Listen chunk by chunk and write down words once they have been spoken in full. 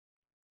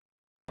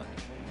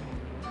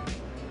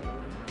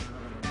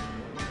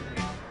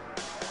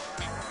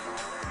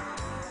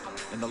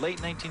the late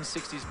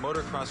 1960s,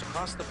 motocross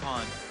crossed the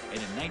pond, and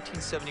in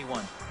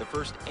 1971, the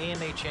first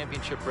AMA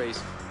championship race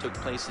took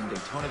place in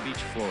Daytona Beach,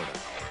 Florida.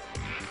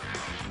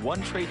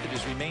 One trait that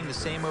has remained the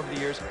same over the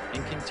years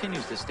and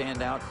continues to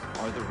stand out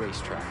are the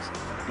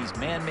racetracks. These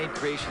man-made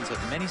creations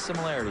have many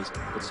similarities,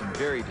 but some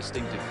very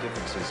distinctive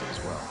differences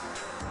as well.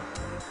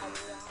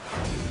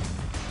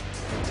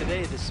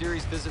 Today, the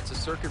series visits a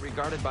circuit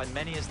regarded by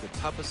many as the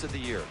toughest of the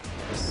year.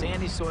 The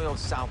sandy soil of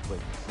Southwick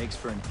makes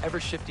for an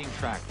ever-shifting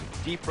track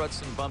with deep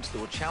ruts and bumps that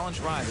will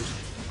challenge riders,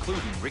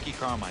 including Ricky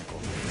Carmichael.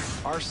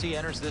 RC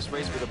enters this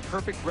race with a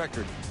perfect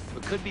record,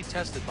 but could be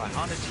tested by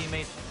Honda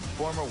teammate and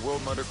former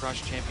World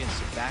Motocross champion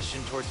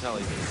Sebastian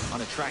Tortelli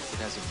on a track that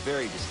has a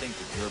very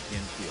distinctive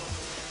European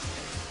feel.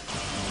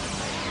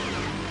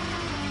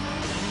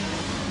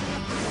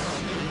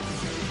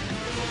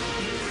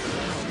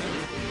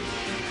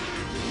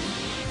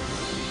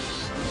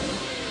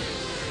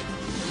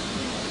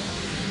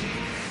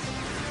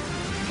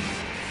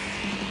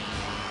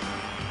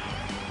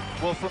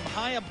 Well, from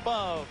high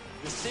above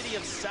the city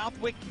of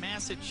Southwick,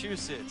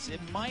 Massachusetts, it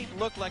might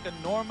look like a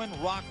Norman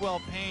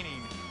Rockwell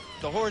painting.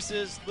 The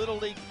horses, Little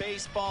League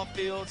baseball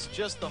fields,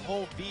 just the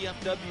whole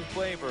VFW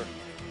flavor.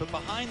 But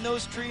behind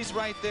those trees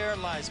right there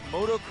lies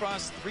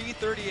Motocross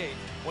 338,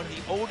 one of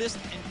the oldest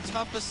and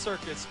toughest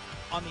circuits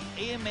on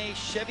the AMA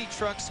Chevy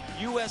Trucks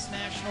U.S.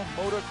 National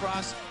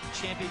Motocross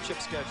Championship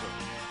schedule.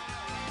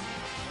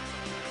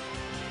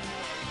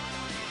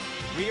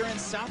 We are in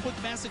Southwick,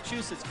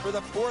 Massachusetts for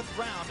the 4th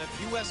round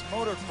of U.S.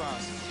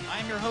 Motocross.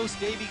 I'm your host,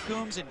 Davey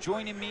Coombs, and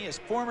joining me is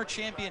former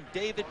champion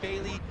David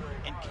Bailey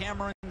and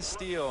Cameron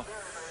Steele.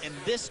 And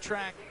this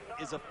track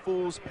is a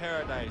fool's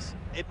paradise.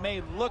 It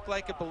may look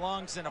like it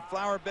belongs in a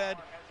flower bed,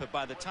 but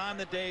by the time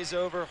the day is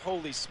over,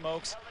 holy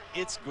smokes,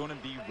 it's going to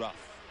be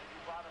rough.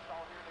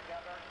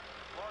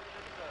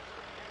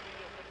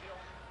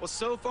 Well,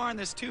 so far in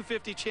this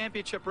 250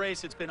 championship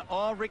race, it's been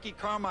all Ricky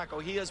Carmichael.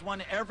 He has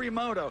won every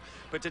moto.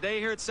 But today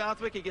here at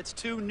Southwick, he gets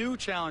 2 new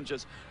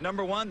challenges.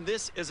 Number 1,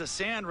 this is a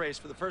sand race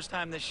for the first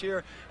time this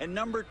year. And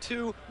number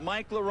 2,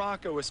 Mike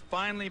LaRocco is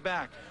finally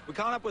back. We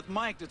caught up with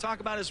Mike to talk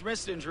about his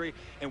wrist injury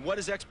and what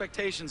his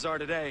expectations are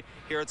today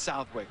here at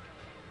Southwick.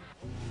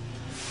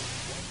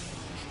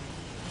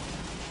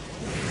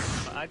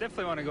 I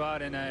definitely want to go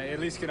out and at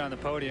least get on the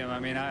podium. I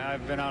mean,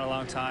 I've been out a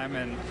long time,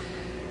 and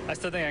I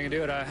still think I can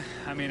do it.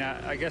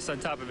 I guess on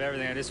top of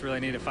everything, I just really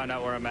need to find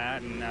out where I'm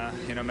at and,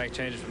 you know, make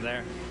changes from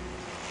there.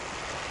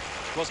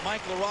 Well, as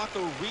Mike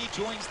LaRocco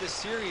rejoins the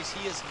series,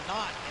 he is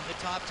not in the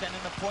top 10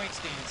 in the point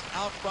standings.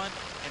 Out front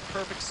and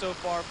perfect so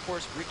far, of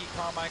course, Ricky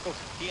Carmichael.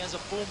 He has a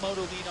full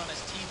moto lead on his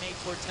teammate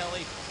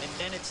Tortelli, and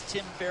then it's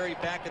Tim Ferry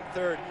back in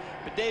 3rd.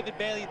 But David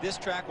Bailey, this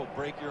track will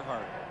break your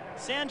heart.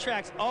 Sand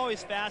tracks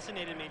always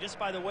fascinated me just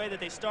by the way that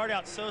they start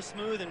out so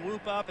smooth and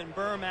whoop up and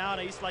berm out.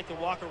 I used to like to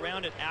walk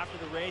around it after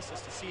the race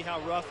just to see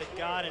how rough it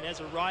got, and as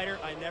a rider,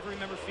 I never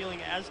remember feeling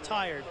as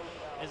tired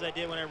as I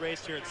did when I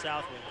raced here at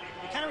Southwick.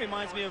 It kind of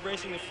reminds me of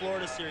racing the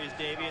Florida Series,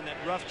 Davey, and that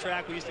rough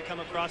track we used to come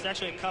across,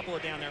 actually a couple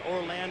of down there,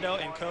 Orlando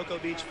and Cocoa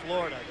Beach,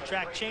 Florida. The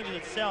track changes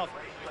itself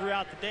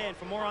throughout the day, and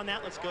for more on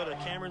that, let's go to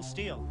Cameron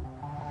Steele.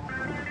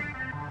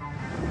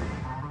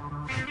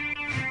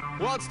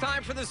 Well, it's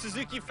time for the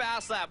Suzuki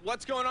Fast Lap.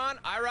 What's going on?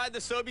 I ride the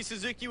Sobe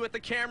Suzuki with the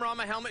camera on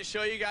my helmet,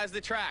 show you guys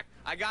the track.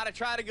 I gotta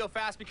try to go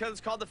fast because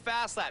it's called the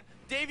Fast Lap.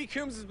 Davey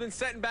Coombs has been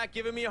sitting back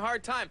giving me a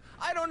hard time.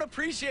 I don't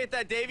appreciate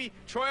that, Davey.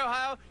 Troy,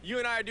 Ohio, you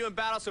and I are doing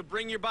battle, so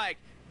bring your bike.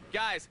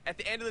 Guys, at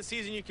the end of the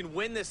season, you can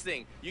win this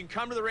thing. You can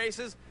come to the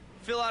races,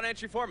 fill out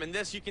entry form, and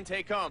this you can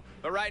take home.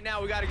 But right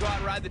now, we got to go out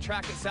and ride the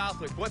track at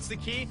Southwick. What's the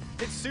key?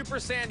 It's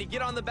super sandy.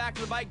 Get on the back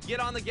of the bike, get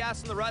on the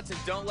gas in the ruts, and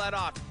don't let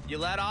off. You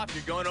let off,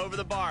 you're going over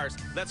the bars.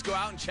 Let's go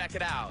out and check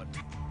it out.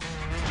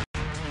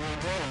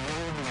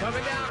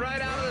 Coming down right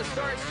out of the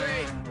start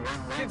straight.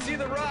 You can see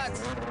the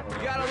ruts.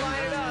 You got to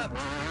line it up.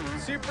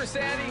 Super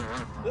sandy,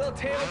 little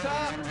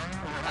tabletop.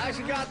 I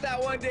actually got that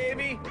one,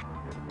 Davey.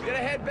 Gonna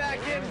head back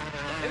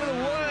into the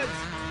woods.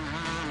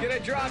 Gonna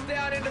drop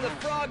down into the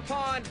frog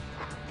pond.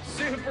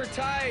 Super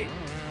tight.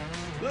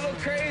 Little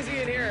crazy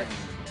in here.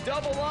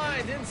 Double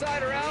lines,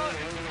 inside or out.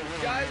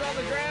 Guys on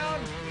the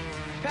ground.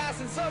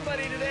 Passing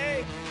somebody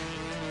today.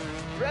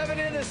 Revving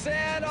in the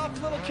sand off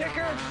the little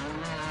kicker.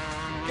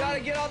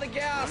 Gotta get on the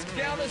gas.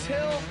 Down this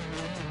hill.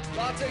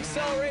 Lots of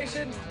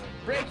acceleration.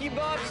 Brakey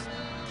bumps.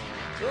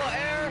 Little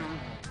air.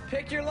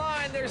 Pick your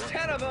line. There's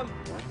 10 of them.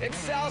 It's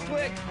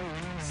Southwick.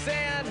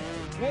 Sand.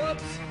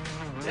 Whoops.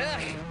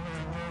 Ugh.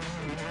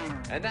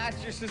 And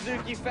that's your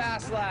Suzuki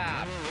Fast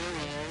Lap.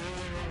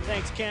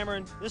 Thanks,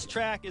 Cameron. This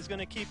track is going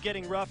to keep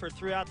getting rougher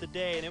throughout the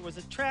day, and it was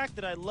a track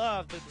that I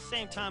loved, but at the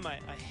same time I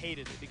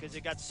hated it because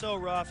it got so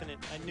rough, and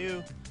I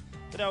knew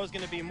that I was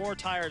going to be more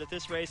tired at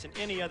this race than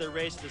any other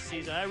race of the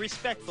season. I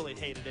respectfully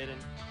hated it, and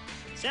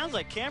it sounds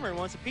like Cameron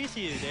wants a piece of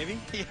you, Davey.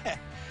 Yeah,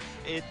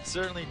 it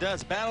certainly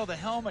does. Battle the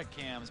helmet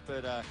cams,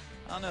 but I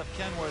don't know if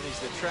Kenworthy's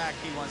the track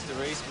he wants to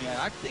race me at.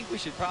 I think we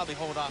should probably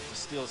hold off to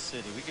Steel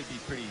City. We could be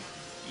pretty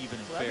even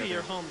and fair. That'd be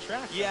your home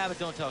track. Yeah, but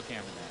don't tell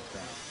Cameron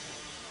that.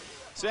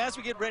 So as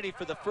we get ready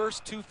for the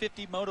first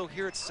 250 moto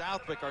here at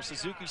Southwick, our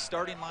Suzuki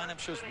starting lineup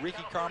shows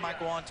Ricky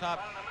Carmichael on top,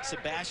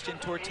 Sebastian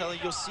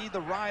Tortelli. You'll see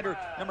the rider,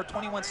 number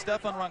 21,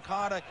 Stefan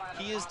Roncada.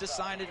 He has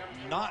decided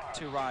not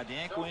to ride. The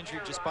ankle injury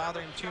just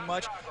bothering him too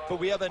much. But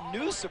we have a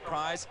new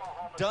surprise.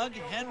 Doug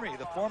Henry,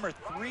 the former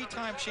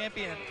three-time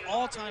champion and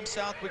all-time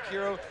Southwick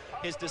hero,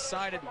 has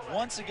decided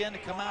once again to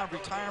come out of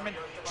retirement,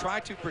 try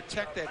to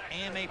protect that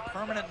AMA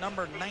permanent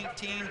number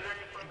 19.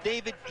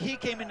 David, he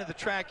came into the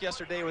track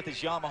yesterday with his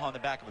Yamaha on the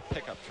back of a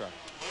pickup truck.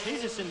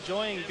 He's just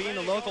enjoying being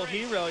a local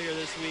hero here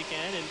this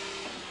weekend and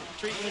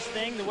treating this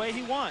thing the way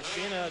he wants,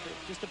 being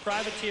just a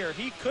privateer.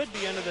 He could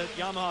be under the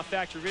Yamaha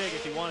factory rig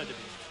if he wanted to be.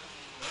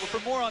 Well,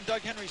 for more on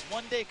Doug Henry's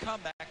one-day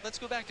comeback, let's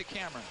go back to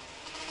Cameron.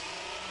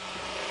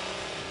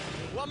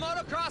 Well,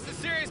 motocross is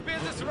serious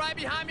business. Right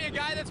behind me, a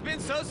guy that's been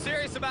so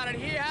serious about it.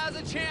 He has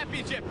a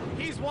championship.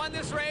 He's won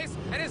this race,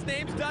 and his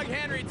name's Doug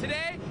Henry.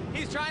 Today,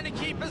 he's trying to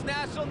keep his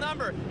national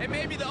number. And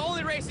maybe the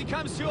only race he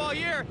comes to all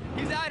year.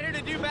 He's out here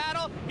to do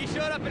battle. He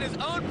showed up in his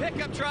own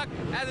pickup truck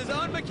as his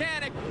own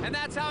mechanic, and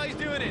that's how he's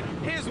doing it,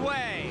 his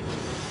way.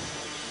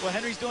 Well,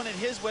 Henry's doing it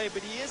his way,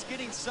 but he is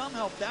getting some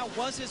help. That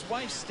was his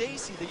wife,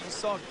 Stacy, that you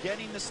saw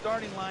getting the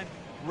starting line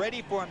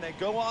ready for him. They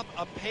go off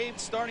a paved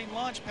starting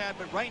launch pad,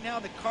 but right now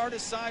the cart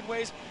is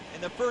sideways,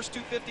 and the first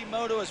 250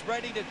 moto is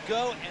ready to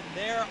go, and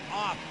they're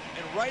off.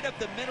 And right up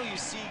the middle, you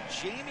see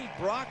Jamie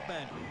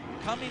Brockman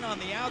coming on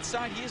the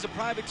outside. He is a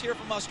privateer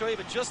from Australia,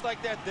 but just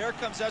like that, there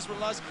comes Ezra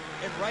Lusk,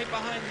 and right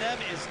behind them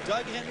is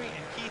Doug Henry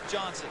and Keith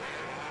Johnson.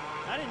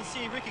 I didn't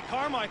see Ricky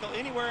Carmichael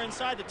anywhere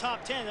inside the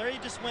top 10. There he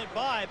just went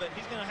by, but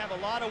he's going to have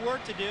a lot of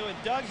work to do. And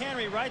Doug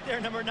Henry right there,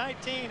 number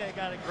 19, they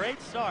got a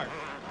great start.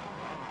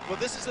 Well,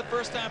 this is the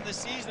first time this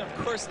season, of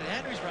course, that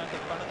Henry's run at the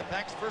front of the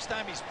pack. It's the first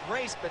time he's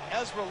raced, but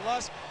Ezra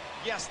Lusk,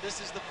 yes, this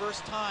is the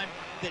first time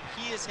that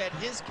he has had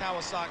his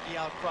Kawasaki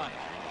out front.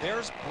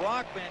 There's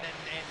Brockman,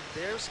 and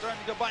they're starting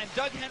to go by. And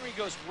Doug Henry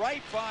goes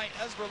right by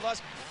Ezra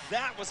Lusk.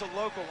 That was a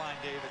local line,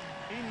 David.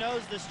 He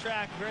knows this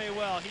track very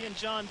well. He and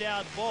John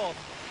Dowd both.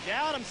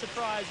 Dowd, I'm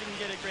surprised, didn't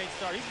get a great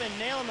start. He's been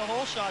nailing the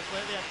hole shots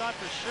lately. I thought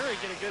for sure he'd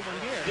get a good one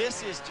here.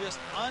 This is just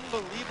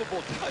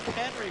unbelievable. Doug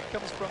Henry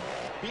comes from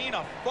being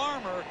a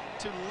farmer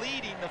to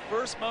leading the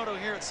first moto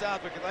here at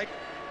Southwick. Like,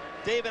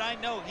 David, I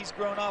know he's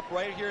grown up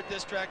right here at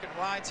this track and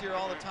rides here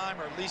all the time,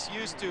 or at least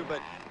used to,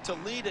 but to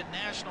lead a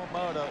national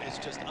moto is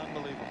just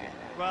unbelievable.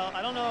 Well,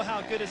 I don't know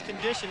how good his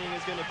conditioning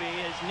is going to be.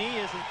 His knee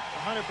isn't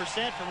 100%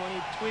 from when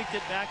he tweaked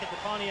it back at the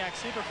Pontiac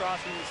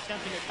Supercross and he was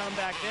attempting a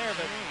comeback there,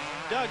 but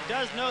Doug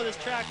does know this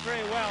track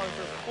very well.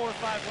 For 4 or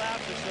 5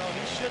 laps or so,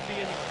 he should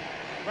be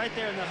right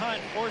there in the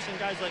hunt, forcing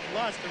guys like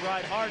Lusk to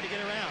ride hard to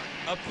get around.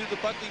 Up through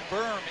the Buckley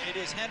berm, it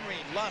is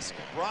Henry, Lusk,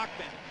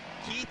 Brockman,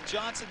 Keith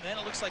Johnson, then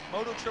it looks like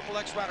Moto Triple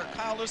X rider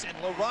Kyle Lewis, and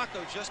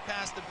LaRocco just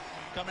passed him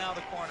coming out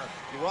of the corner.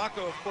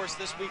 LaRocco, of course,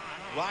 this week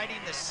riding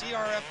the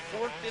CRF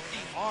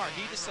 450R.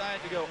 He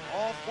decided to go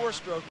all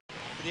 4-stroke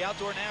for the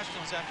Outdoor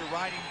Nationals after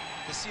riding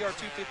the CR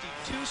 250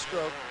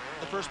 2-stroke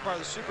the first part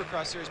of the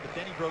Supercross series, but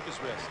then he broke his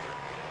wrist.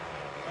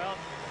 Well,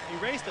 he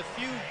raced a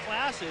few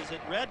classes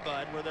at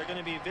Redbud, where they're going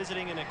to be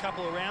visiting in a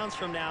couple of rounds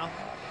from now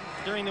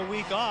during the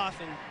week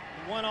off, and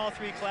won all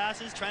 3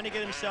 classes, trying to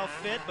get himself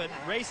fit, but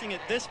racing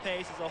at this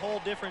pace is a whole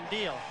different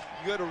deal.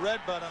 You go to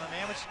Redbud on an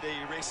amateur day,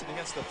 you're racing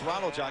against the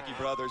Throttle Jockey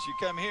brothers. You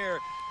come here,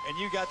 and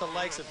you got the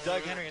likes of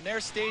Doug Henry. And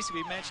there's Stacy,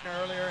 we mentioned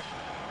earlier,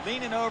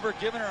 leaning over,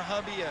 giving her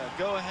hubby a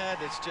go-ahead.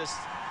 It's just,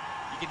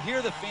 you can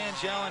hear the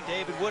fans yelling.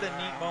 David, what a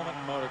neat moment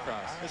in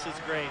motocross. This is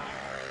great.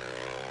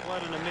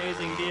 What an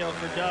amazing deal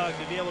for Doug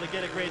to be able to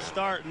get a great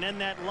start. And then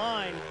that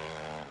line,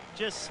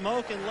 just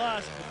smoking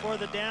Lusk before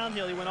the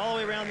downhill. He went all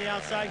the way around the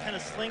outside, kind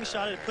of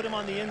slingshotted, put him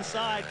on the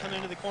inside, coming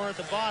into the corner at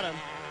the bottom.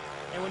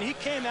 And when he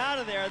came out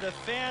of there, the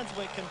fans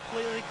went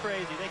completely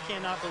crazy. They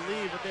cannot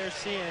believe what they're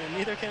seeing, and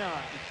neither can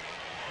I.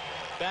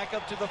 Back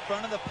up to the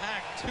front of the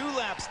pack, 2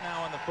 laps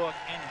now in the book,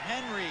 and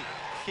Henry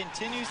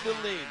continues to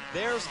lead.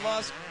 There's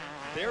Lusk,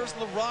 there's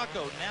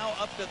LaRocco, now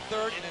up to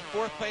 3rd, and in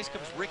 4th place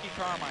comes Ricky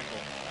Carmichael.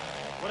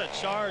 What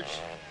a charge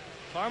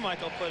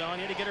Carmichael put on.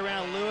 He had to get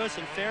around Lewis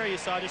and Ferry, you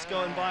saw just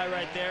going by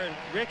right there, and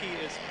Ricky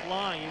is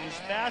flying. He was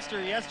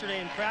faster yesterday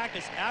in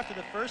practice after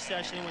the first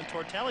session when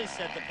Tortelli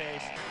set the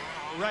pace.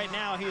 Right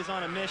now, he is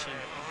on a mission.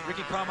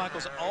 Ricky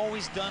Carmichael's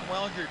always done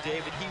well here,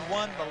 David. He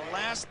won the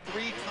last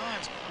 3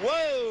 times.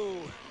 Whoa!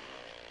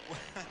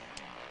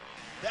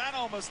 That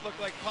almost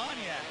looked like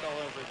Pontiac all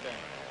over there.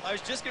 I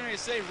was just going to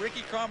say,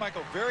 Ricky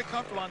Carmichael, very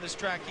comfortable on this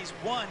track. He's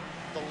won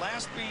the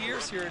last 3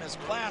 years here in his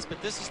class, but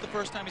this is the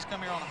first time he's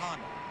come here on a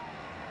Honda.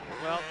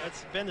 Well,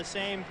 it's been the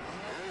same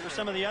for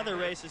some of the other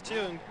races,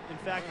 too. In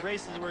fact,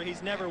 races where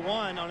he's never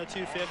won on a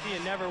 250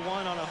 and never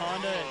won on a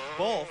Honda,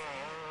 both.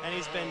 And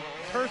he's been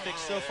perfect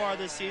so far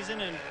this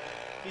season, and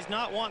he's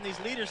not wanting these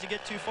leaders to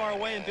get too far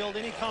away and build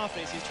any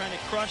confidence. He's trying to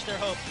crush their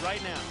hopes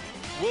right now.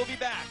 We'll be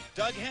back.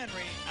 Doug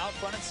Henry out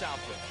front in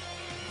Southwick.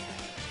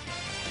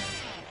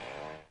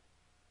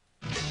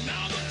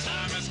 Now the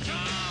time has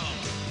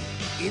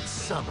come. It's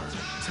summer.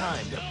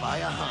 Time to buy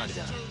a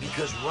Honda.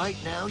 Because right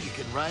now you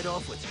can ride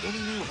off with any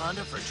new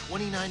Honda for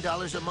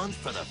 $29 a month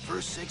for the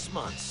first 6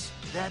 months.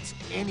 That's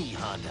any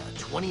Honda,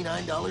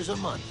 $29 a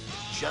month,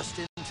 just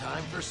in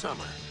time for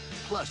summer.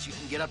 Plus, you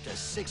can get up to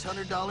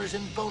 $600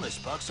 in bonus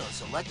bucks on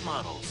select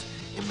models.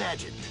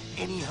 Imagine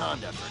any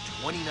Honda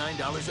for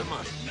 $29 a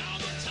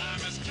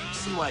month.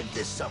 See why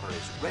this summer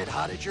is red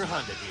hot at your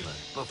Honda dealer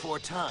before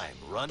time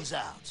runs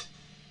out.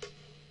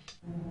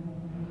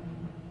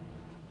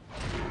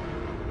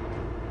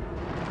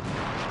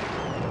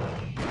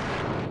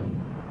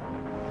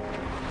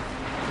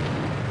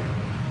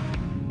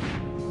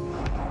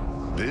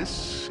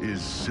 This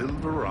is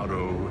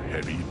Silverado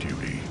Heavy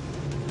Duty.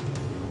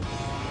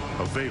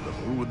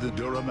 Available with the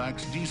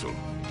Duramax diesel.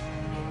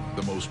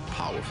 The most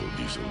powerful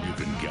diesel you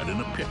can get in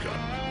a pickup.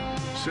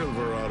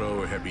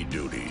 Silverado Heavy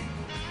Duty.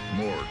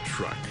 More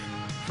truck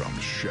from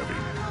Chevy.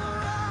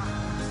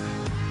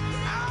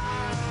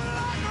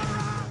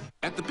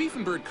 At the Beef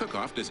and Bird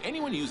Cook-Off, does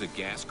anyone use a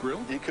gas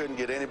grill? You couldn't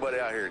get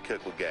anybody out here to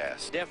cook with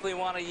gas. Definitely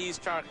want to use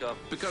charcoal.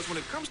 Because when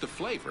it comes to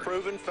flavor...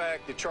 Proven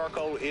fact that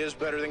charcoal is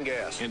better than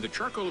gas. And the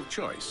charcoal of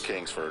choice.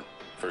 Kingsford,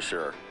 for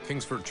sure.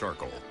 Kingsford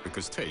Charcoal,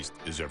 because taste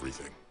is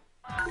everything.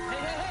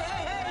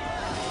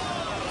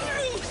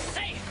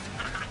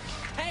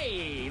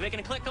 Hey, making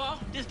a click call?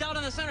 Just dial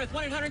down the center with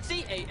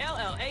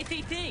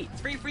 1-800-CALLATT.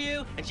 It's free for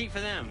you and cheap for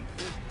them.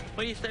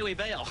 What do you say we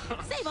bail?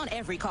 Save on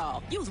every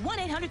call. Use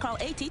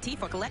 1-800-CALL-ATT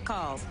for collect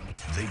calls.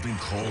 They've been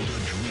called a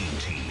dream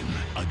team,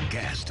 a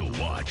gas to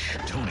watch.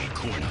 Tony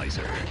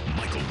Kornheiser,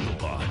 Michael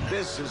Wilbon.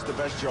 This is the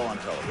best show on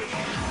television.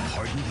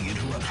 Pardon the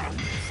interruption.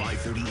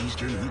 5:30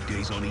 Eastern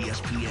weekdays on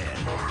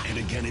ESPN. And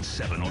again at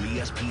 7 on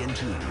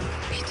ESPN2.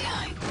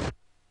 Anytime.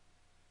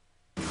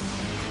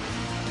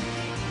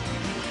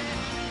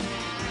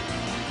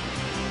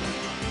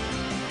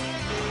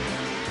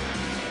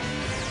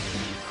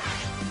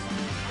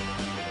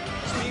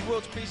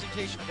 World's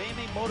presentation of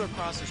AMA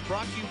Motocross is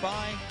brought to you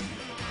by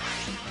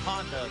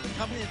Honda, the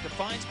company that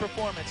defines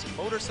performance in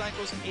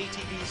motorcycles,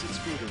 ATVs, and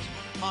scooters.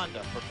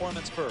 Honda,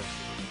 performance first.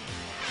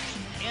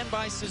 And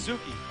by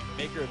Suzuki,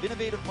 maker of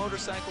innovative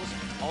motorcycles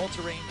and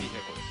all-terrain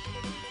vehicles.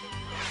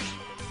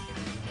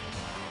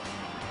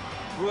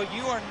 Well,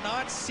 you are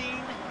not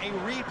seeing a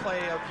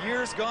replay of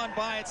years gone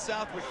by at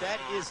Southwick. That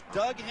is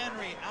Doug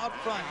Henry out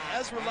front,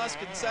 Ezra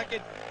Luskin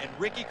second, and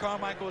Ricky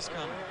Carmichael is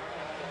coming.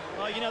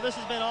 Well, you know, this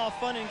has been all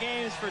fun and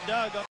games for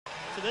Doug up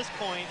to this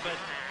point, but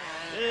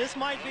this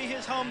might be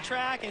his home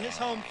track and his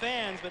home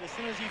fans, but as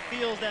soon as he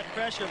feels that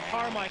pressure of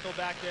Carmichael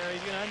back there,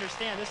 he's going to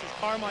understand this is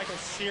Carmichael's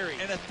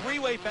series. And a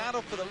three-way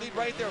battle for the lead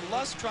right there.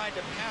 Lust tried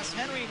to pass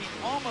Henry, and he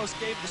almost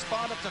gave the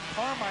spot up to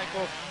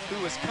Carmichael,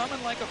 who was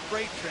coming like a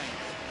freight train.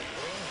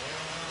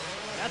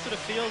 That's what it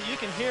feels. You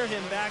can hear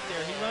him back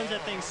there. He runs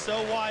that thing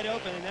so wide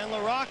open, and then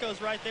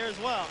LaRocco's right there as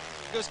well.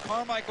 Goes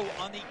Carmichael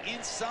on the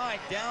inside,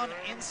 down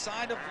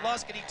inside of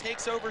Lusk, and he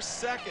takes over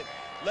second.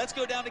 Let's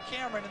go down to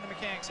Cameron in the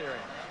mechanics area.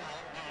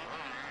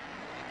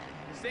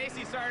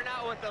 Stacy starting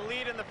out with the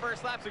lead in the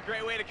first lap's a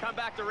great way to come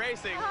back to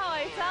racing. Oh,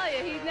 I tell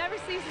you, he never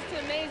ceases to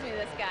amaze me,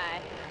 this guy.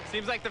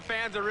 Seems like the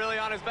fans are really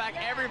on his back.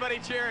 Everybody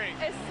cheering.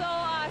 It's so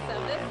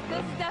awesome. This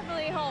is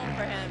definitely home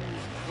for him.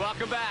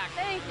 Welcome back.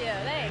 Thank you.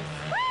 Thanks.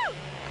 Woo!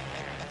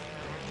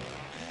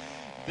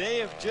 They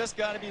have just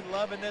got to be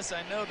loving this.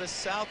 I know the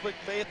Southwick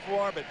faithful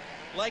are, but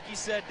like you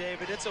said,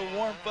 David, it's a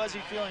warm,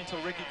 fuzzy feeling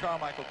until Ricky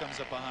Carmichael comes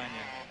up behind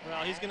you.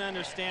 Well, he's going to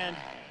understand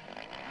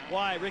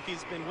why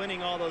Ricky's been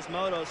winning all those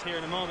motos here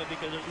in a moment,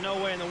 because there's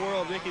no way in the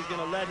world Ricky's going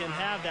to let him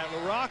have that.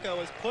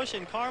 LaRocco is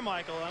pushing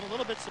Carmichael. I'm a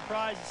little bit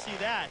surprised to see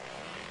that.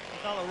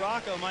 I thought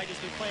LaRocco might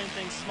just be playing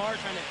things smart,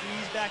 trying to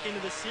ease back into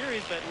the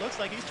series, but it looks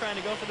like he's trying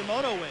to go for the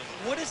moto win.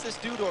 What does this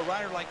do to a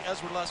rider like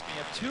Ezra Lusk?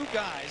 You have two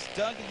guys,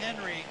 Doug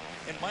Henry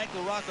and Mike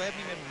LaRocco, haven't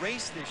even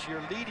raced this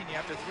year, leading you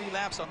after 3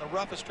 laps on the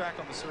roughest track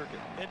on the circuit.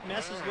 It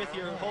messes with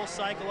your whole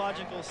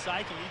psychological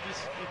psyche.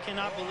 You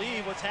cannot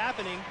believe what's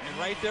happening. And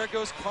right there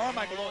goes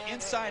Carmichael, a little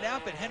inside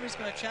out, but Henry's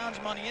going to challenge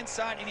him on the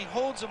inside, and he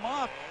holds him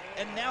off,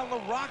 and now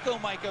LaRocco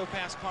might go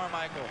past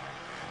Carmichael.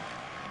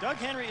 Doug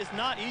Henry is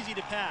not easy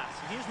to pass.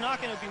 He's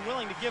not going to be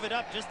willing to give it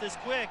up just this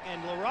quick,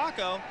 and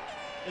LaRocco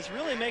is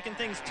really making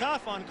things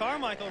tough on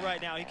Carmichael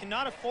right now. He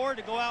cannot afford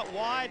to go out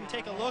wide and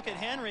take a look at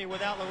Henry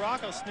without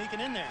LaRocco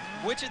sneaking in there.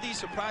 Which of these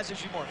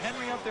surprises you more,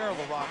 Henry up there or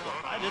LaRocco?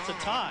 It's a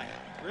tie,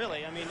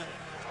 really. I mean,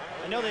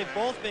 I know they've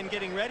both been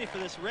getting ready for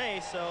this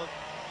race, so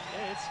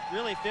it's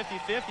really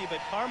 50-50, but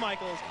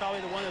Carmichael is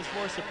probably the one that's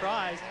more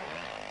surprised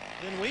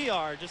than we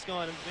are, just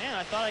going, man,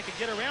 I thought I could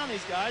get around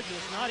these guys, but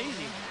it's not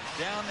easy.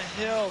 Down the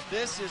hill,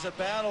 this is a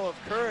battle of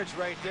courage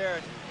right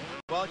there.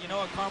 Well, you know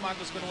what,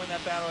 Carmichael's going to win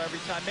that battle every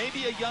time.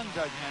 Maybe a young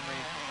Doug Henry,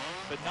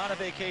 but not a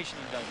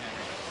vacationing Doug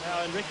Henry.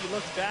 Now, and Ricky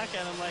looks back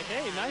at him like,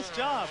 hey, nice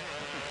job.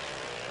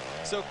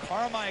 So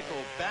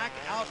Carmichael back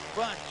out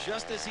front,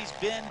 just as he's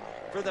been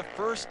for the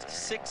first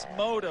 6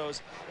 motos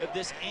of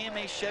this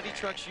AMA Chevy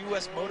Trucks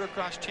U.S.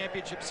 Motocross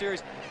Championship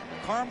Series.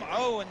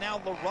 And now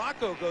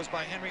LaRocco goes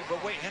by Henry,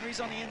 but wait, Henry's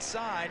on the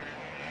inside,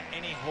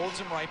 and he holds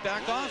him right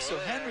back off. So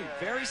Henry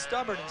very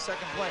stubborn in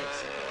second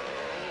place.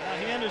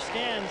 He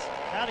understands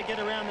how to get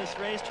around this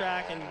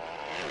racetrack and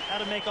how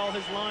to make all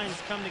his lines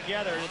come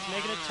together. And it's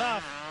making it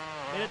tough.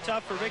 Made it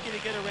tough for Ricky to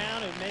get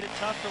around, and made it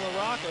tough for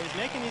LaRocco. He's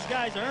making these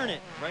guys earn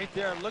it. Right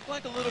there. Looked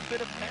like a little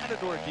bit of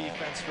matador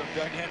defense from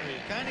Doug Henry.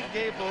 It kind of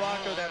gave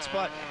LaRocco that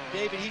spot.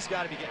 David, he's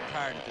got to be getting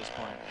tired at this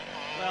point.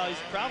 Well, he's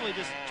probably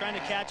just trying to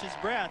catch his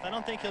breath. I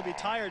don't think he'll be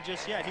tired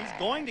just yet. He's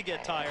going to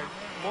get tired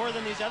more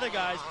than these other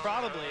guys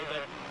probably,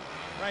 but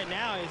right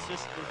now it's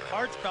just his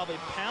heart's probably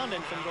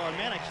pounding from going,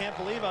 man, I can't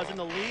believe I was in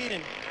the lead,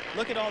 and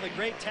look at all the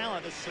great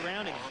talent that's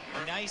surrounding him.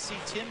 And now you see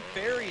Tim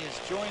Ferry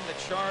has joined the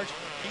charge.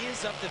 He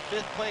is up to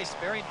 5th place.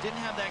 Ferry didn't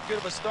have that good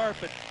of a start,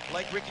 but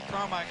like Ricky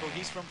Carmichael,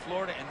 he's from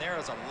Florida, and there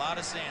is a lot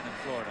of sand in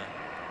Florida.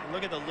 And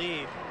look at the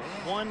lead.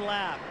 1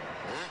 lap,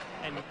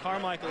 and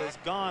Carmichael is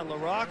gone.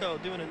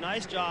 LaRocco doing a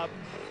nice job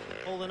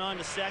holding on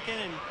to 2nd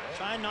and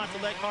trying not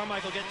to let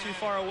Carmichael get too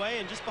far away.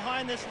 And just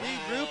behind this lead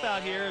group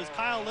out here is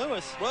Kyle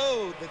Lewis.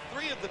 Whoa, the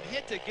 3 of them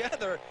hit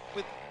together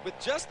with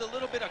just a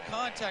little bit of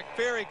contact.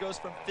 Ferry goes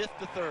from 5th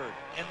to 3rd,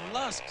 and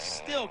Lusk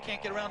still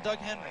can't get around Doug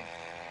Henry.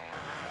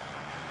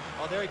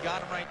 Oh, there, he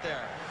got him right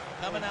there.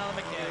 Coming out of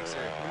the mechanics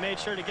here. He made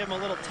sure to give him a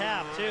little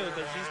tap, too,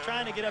 because he's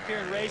trying to get up here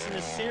and race in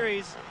this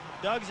series.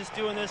 Doug's just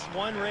doing this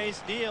one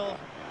race deal.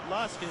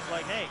 Lusk is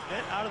like, hey,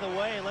 get out of the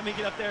way and let me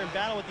get up there and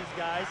battle with these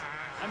guys.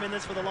 I'm in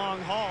this for the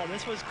long haul.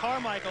 This was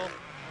Carmichael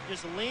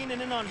just leaning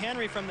in on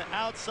Henry from the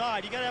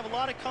outside. You got to have a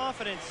lot of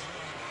confidence.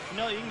 You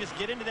know, you can just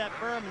get into that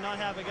berm and not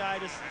have a guy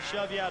just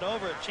shove you out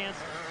over it. Chance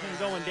of him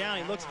going down.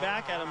 He looks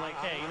back at him like,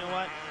 hey, you know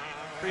what?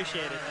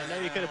 Appreciate it. I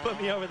know you could have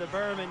put me over the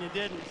berm and you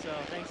didn't, so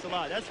thanks a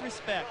lot. That's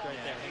respect right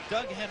there.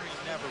 Doug Henry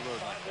never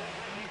rode like that.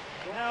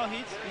 No,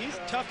 he's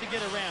tough to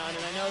get around,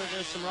 and I know that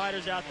there's some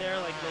riders out there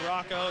like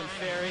LaRocco and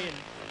Ferry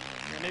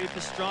and maybe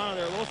Pastrana.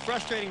 They're a little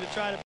frustrating to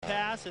try to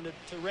pass and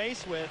to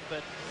race with,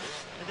 but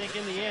I think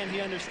in the end he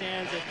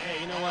understands that,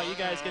 hey, you know what, you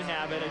guys can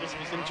have it. I just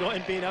was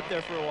enjoying being up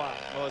there for a while.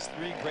 Well, it's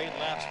 3 great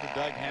laps for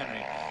Doug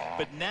Henry.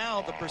 But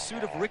now the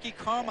pursuit of Ricky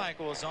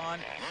Carmichael is on,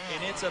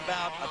 and it's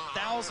about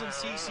 1,000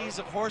 cc's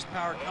of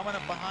horsepower coming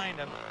up behind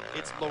him.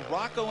 It's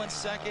LaRocco in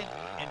 2nd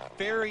and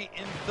Ferry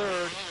in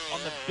 3rd on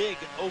the big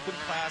open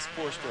class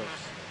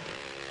 4-strokes.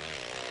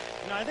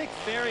 You know, I think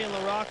Ferry and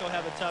LaRocco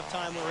have a tough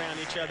time around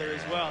each other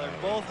as well.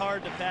 They're both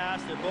hard to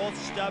pass. They're both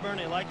stubborn.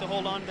 They like to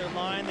hold on to their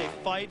line. They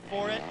fight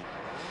for it.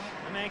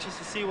 I'm anxious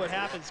to see what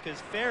happens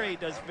because Ferry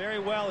does very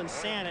well in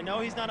sand. I know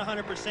he's not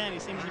 100%. He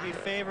seems to be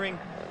favoring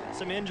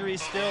some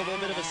injuries still, a little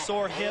bit of a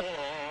sore hip.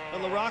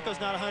 But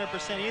LaRocco's not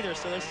 100% either,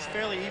 so this is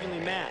fairly evenly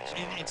matched.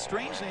 And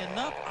strangely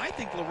enough, I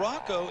think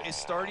LaRocco is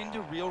starting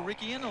to reel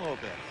Ricky in a little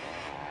bit.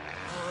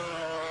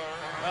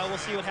 Well, we'll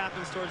see what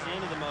happens towards the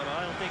end of the moto.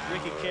 I don't think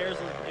Ricky cares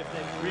if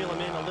they reel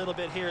him in a little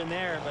bit here and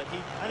there, but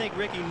I think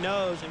Ricky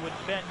knows and would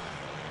bet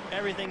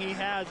everything he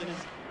has in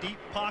his deep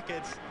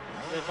pockets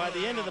that by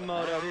the end of the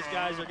moto, these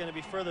guys are going to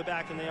be further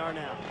back than they are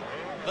now.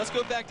 Let's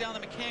go back down the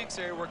mechanics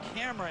area where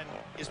Cameron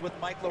is with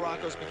Mike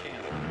LaRocco's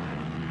mechanic.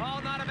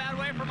 Well, not a bad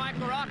way for Mike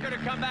LaRocco to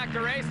come back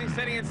to racing,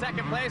 sitting in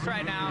 2nd place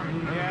right now.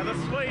 Yeah, this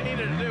is what he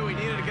needed to do. He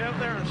needed to get up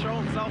there and show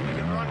himself he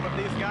can run with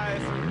these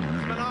guys.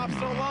 He's been off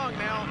so long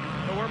now,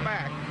 but we're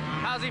back.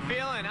 How's he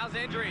feeling? How's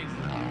injuries?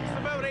 He's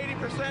about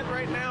 80%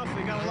 right now, so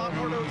you got a lot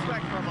more to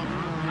expect from him.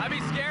 I'd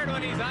be scared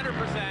when he's 100%.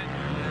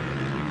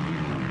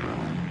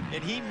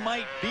 And he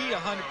might be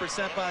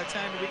 100% by the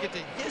time we get to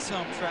his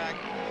home track,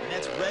 and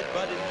that's Red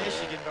Bud in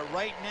Michigan. But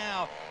right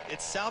now,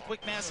 it's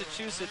Southwick,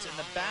 Massachusetts, and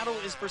the battle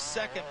is for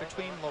 2nd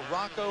between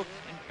LaRocco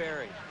and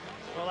Ferry.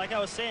 Well, like I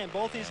was saying,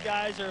 both these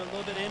guys are a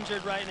little bit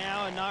injured right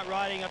now and not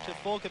riding up to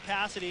full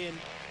capacity. And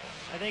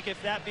I think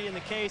if that being the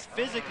case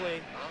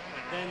physically,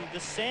 then the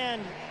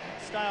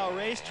sand-style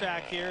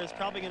racetrack here is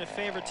probably going to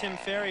favor Tim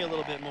Ferry a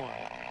little bit more.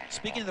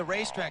 Speaking of the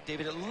racetrack,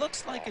 David, it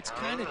looks like it's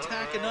kind of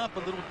tacking up a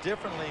little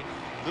differently.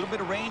 A little bit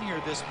of rain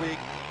here this week.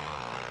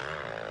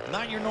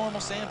 Not your normal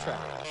sand track.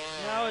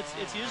 No,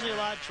 it's usually a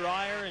lot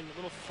drier and a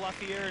little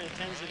fluffier, and it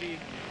tends to be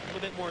a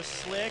little bit more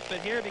slick. But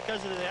here,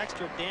 because of the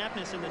extra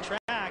dampness in the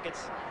track,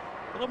 it's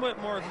a little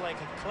bit more like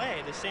a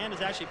clay. The sand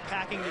is actually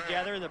packing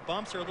together, and the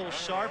bumps are a little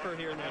sharper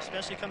here and there,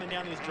 especially coming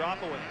down these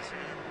dropaways.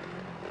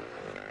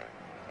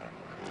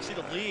 You see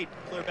the lead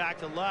clear back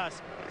to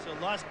Lusk. So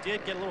Lusk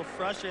did get a little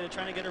frustrated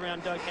trying to get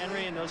around Doug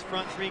Henry, and those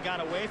front 3 got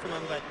away from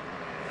him. But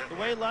the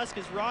way Lusk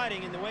is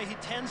riding and the way he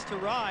tends to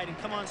ride and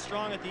come on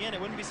strong at the end,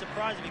 it wouldn't be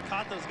surprised if he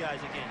caught those guys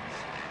again.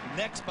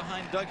 Next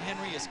behind Doug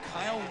Henry is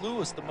Kyle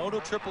Lewis, the Moto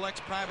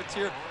XXX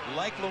privateer,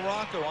 like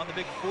LaRocco on the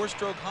big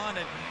 4-stroke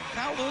Honda.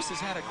 Kyle Lewis has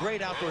had a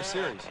great outdoor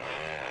series.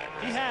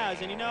 He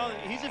has, and you know,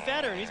 he's a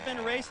veteran. He's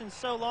been racing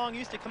so long. He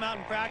used to come out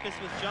and practice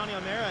with Johnny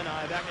O'Mara and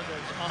I back at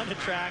the Honda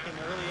track in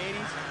the early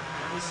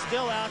 80s. He's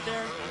still out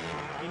there.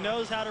 He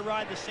knows how to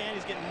ride the sand.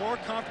 He's getting more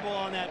comfortable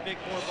on that big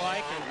bore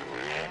bike.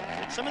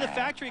 And some of the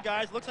factory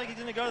guys, looks like he's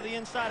going to go to the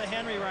inside of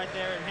Henry right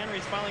there, and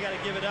Henry's finally got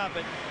to give it up.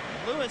 But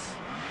Lewis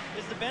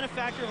is the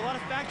benefactor of a lot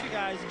of factory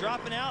guys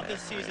dropping out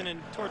this season,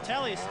 and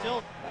Tortelli is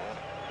still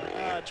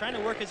trying to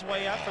work his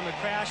way up from a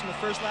crash in the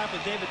first lap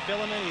with David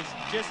Villeman.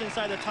 He's just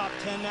inside the top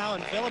 10 now,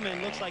 and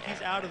Villeman looks like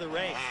he's out of the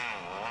race.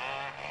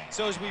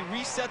 So as we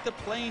reset the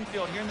playing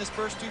field here in this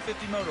first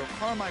 250 moto,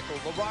 Carmichael,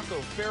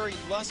 LaRocco, Ferry,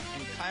 Lusk,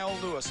 and Kyle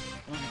Lewis.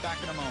 We'll be back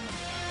in a moment.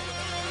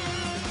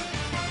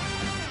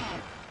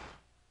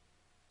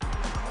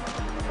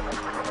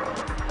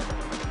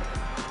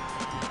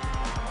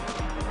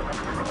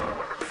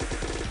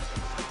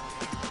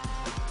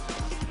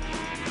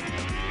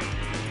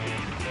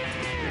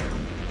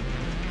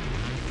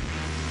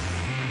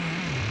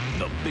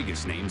 The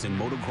biggest names in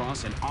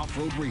motocross and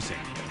off-road racing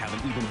have an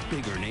even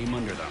bigger name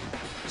under them,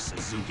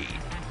 Suzuki.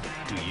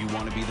 Do you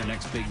want to be the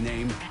next big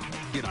name?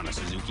 Get on a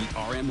Suzuki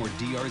RM or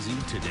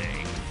DRZ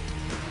today.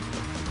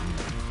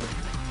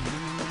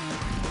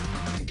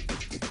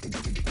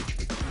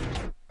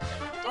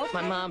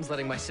 My mom's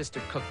letting my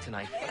sister cook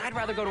tonight, but I'd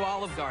rather go to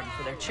Olive Garden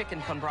for their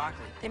chicken con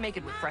broccoli. They make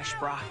it with fresh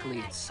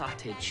broccoli,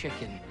 sauteed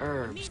chicken,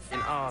 herbs,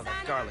 and oh,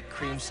 that garlic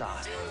cream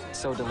sauce.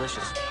 So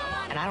delicious.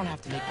 And I don't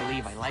have to make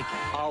believe I like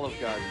it. Olive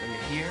Garden, when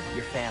you're here,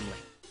 you're family.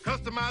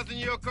 Customizing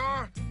your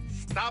car?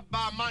 Stop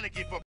by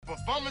Meineke for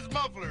performance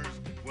mufflers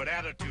with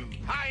attitude,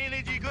 high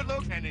energy, good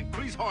looks, and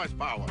increased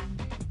horsepower.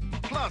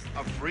 Plus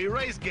a free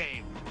race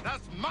game.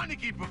 That's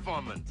Meineke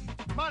Performance.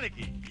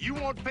 Meineke, you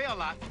won't pay a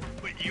lot,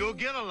 but you'll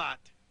get a lot.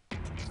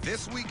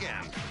 This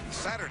weekend,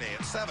 Saturday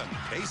at 7,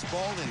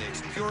 baseball in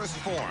its purest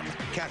form.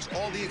 Catch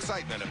all the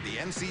excitement of the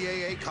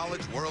NCAA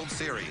College World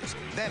Series.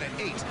 Then at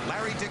 8,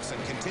 Larry Dixon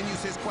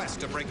continues his quest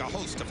to break a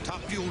host of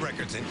top fuel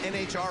records in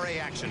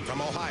NHRA action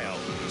from Ohio.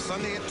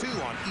 Sunday at 2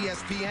 on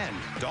ESPN,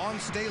 Dawn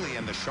Staley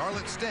and the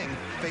Charlotte Sting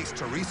face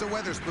Teresa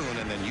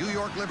Weatherspoon and the New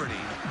York Liberty.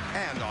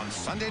 And on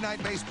Sunday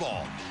Night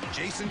Baseball,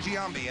 Jason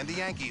Giambi and the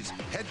Yankees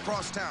head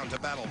cross town to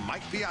battle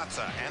Mike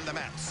Piazza and the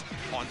Mets.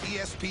 On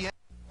ESPN.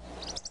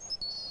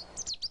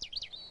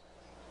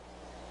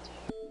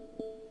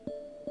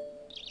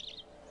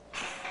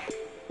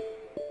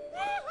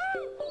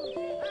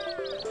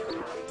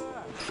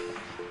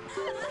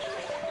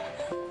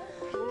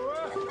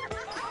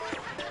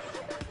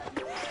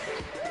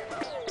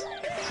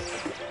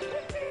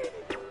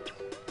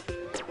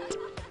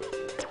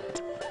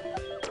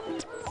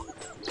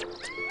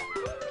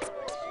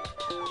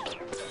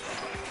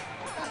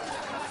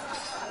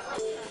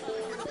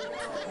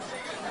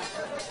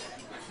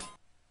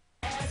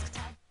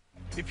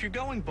 If you're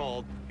going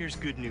bald, here's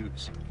good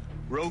news.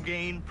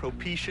 Rogaine,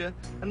 Propecia,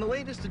 and the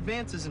latest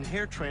advances in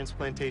hair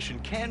transplantation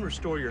can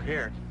restore your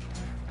hair.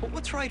 But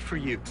what's right for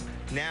you?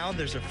 Now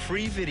there's a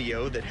free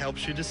video that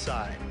helps you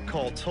decide.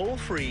 Call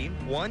toll-free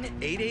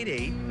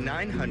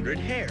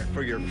 1-888-900-HAIR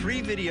for your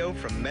free video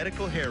from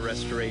Medical Hair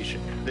Restoration,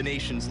 the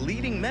nation's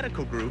leading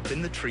medical group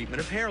in the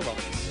treatment of hair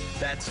loss.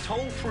 That's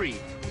toll-free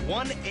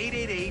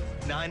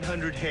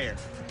 1-888-900-HAIR.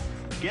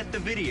 Get the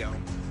video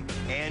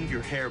and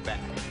your hair back.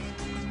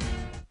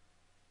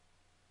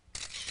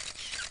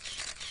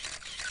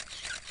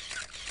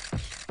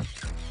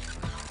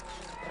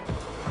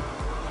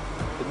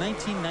 The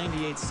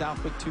 1998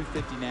 Southwick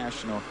 250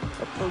 National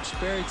approached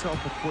fairy tale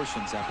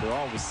proportions after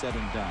all was said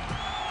and done.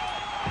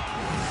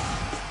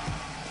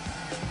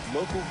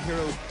 Local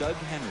hero Doug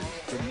Henry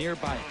from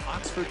nearby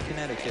Oxford,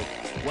 Connecticut,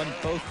 won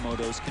both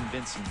motos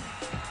convincingly.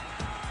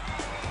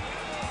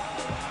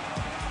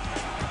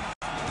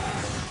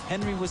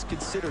 Henry was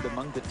considered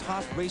among the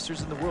top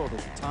racers in the world at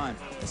the time,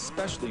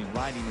 especially in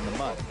riding in the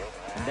mud,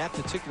 and that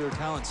particular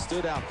talent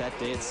stood out that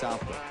day at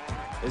Southwick.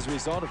 As a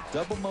result of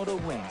double moto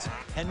wins,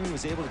 Henry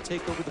was able to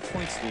take over the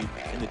points lead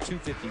in the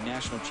 250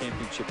 National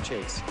Championship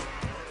chase.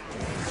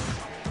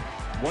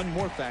 One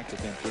more fact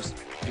of interest,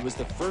 it was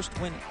the first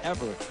win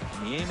ever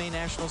in the AMA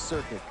National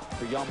Circuit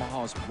for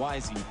Yamaha's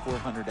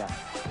YZ400F.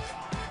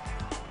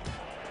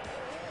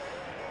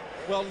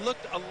 Well,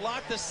 looked a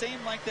lot the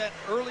same like that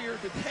earlier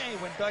today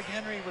when Doug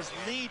Henry was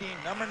leading,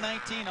 number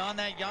 19 on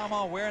that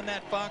Yamaha wearing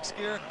that Fox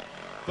gear.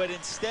 But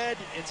instead,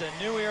 it's a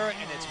new era,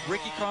 and it's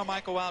Ricky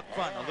Carmichael out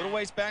front. A little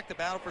ways back, the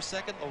battle for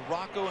second,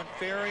 LaRocco and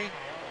Ferry.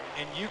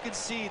 And you can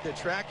see the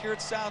track here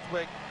at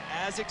Southwick,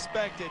 as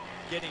expected,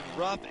 getting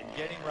rough and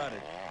getting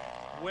rutted.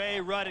 Way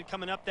rutted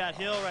coming up that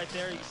hill right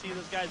there. You can see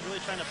those guys really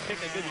trying to pick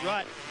a good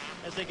rut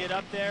as they get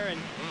up there, and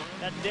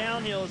that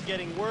downhill is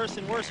getting worse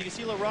and worse. You can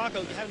see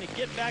LaRocco having to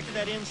get back to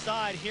that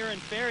inside here,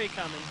 and Ferry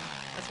coming.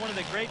 That's one of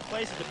the great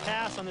places to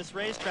pass on this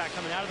racetrack,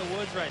 coming out of the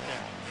woods right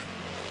there.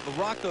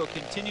 LaRocco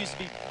continues to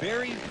be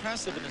very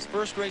impressive in his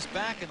first race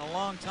back in a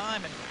long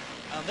time. And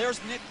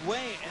there's Nick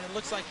Way, and it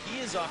looks like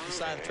he is off the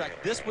side of the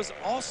track. This was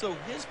also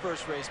his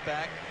first race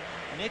back.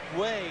 Nick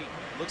Way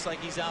looks like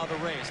he's out of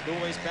the race. A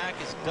little ways back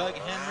is Doug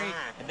Henry,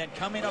 and then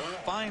coming up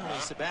finally,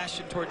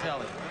 Sebastian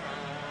Tortelli.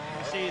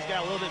 You see he's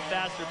got a little bit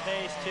faster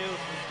pace, too.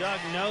 Doug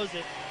knows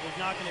it. There's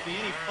not going to be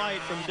any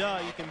fight from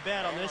Doug. You can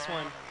bet on this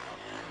one.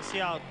 You see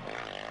how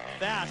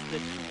fast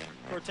that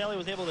Tortelli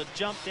was able to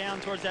jump down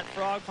towards that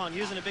frog pond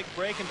using a big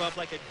breaking bump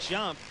like a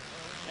jump,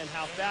 and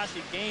how fast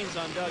he gains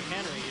on Doug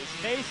Henry. His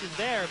pace is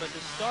there, but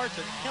the starts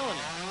are killing him.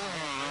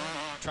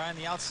 Trying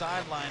the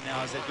outside line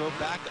now as they go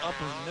back up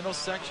in the middle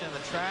section of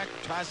the track.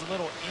 Tries a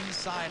little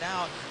inside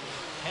out.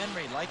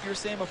 Henry, like you were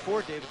saying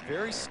before, David,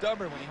 very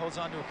stubborn when he holds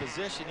on to a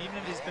position, even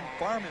if he's been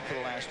farming for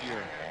the last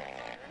year.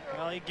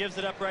 Well, he gives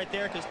it up right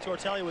there because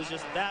Tortelli was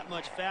just that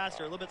much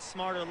faster, a little bit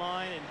smarter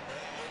line. And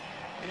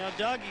you know,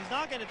 Doug, he's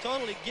not going to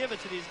totally give it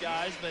to these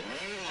guys, but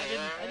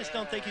I just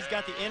don't think he's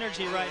got the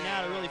energy right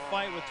now to really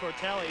fight with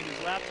Tortelli,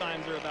 whose lap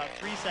times are about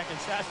 3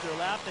 seconds faster a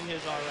lap than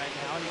his are right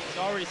now, and you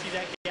can already see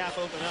that gap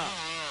open up.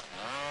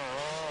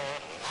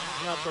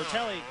 Now,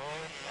 Tortelli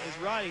is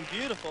riding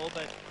beautiful,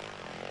 but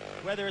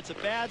whether it's a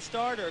bad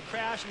start or a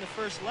crash in the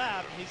first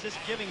lap, he's just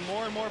giving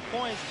more and more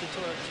points to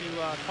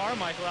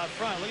Carmichael out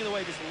front. Look at the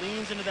way he just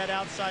leans into that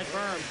outside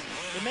berm.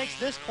 It makes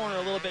this corner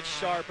a little bit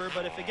sharper,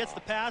 but if it gets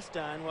the pass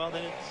done, well,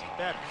 then it's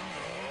better.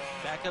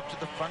 Back up to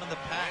the front of the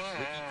pack,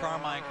 Ricky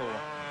Carmichael.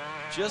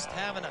 Just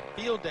having a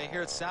field day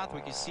here at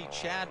Southwick. You see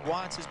Chad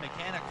Watts, his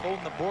mechanic,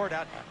 holding the board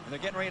out, and they're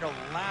getting ready to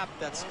lap.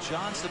 That's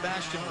John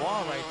Sebastian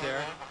Wall right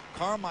there.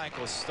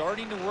 Carmichael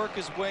starting to work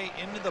his way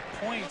into the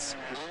points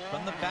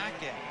from the back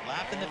end,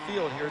 lapping the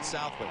field here at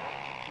Southwick.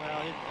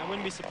 Well, I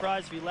wouldn't be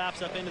surprised if he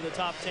laps up into the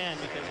top 10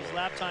 because his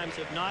lap times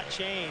have not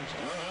changed.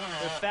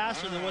 They're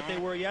faster than what they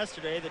were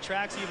yesterday. The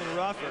track's even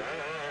rougher.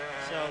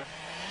 So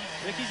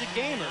Ricky's a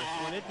gamer.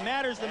 When it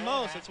matters the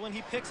most, it's when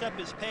he picks up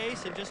his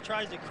pace and just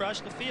tries to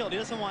crush the field. He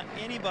doesn't want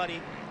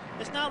anybody.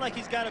 It's not like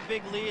he's got a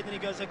big lead and then he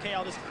goes, okay,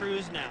 I'll just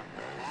cruise now.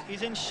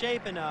 He's in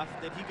shape enough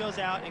that he goes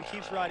out and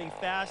keeps riding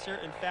faster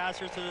and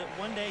faster so that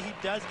one day he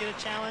does get a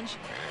challenge.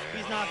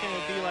 He's not going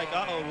to be like,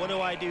 uh-oh, what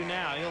do I do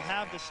now? He'll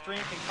have the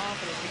strength and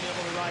confidence to be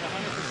able to ride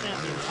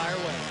 100% the entire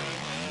way.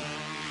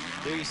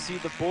 There you see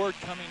the board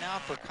coming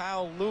out for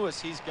Kyle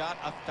Lewis. He's got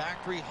a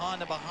factory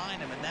Honda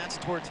behind him, and that's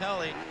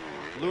Tortelli.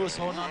 Lewis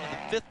holding on to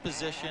the 5th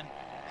position,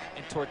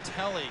 and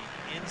Tortelli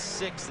in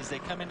 6th as they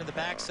come into the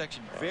back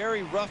section.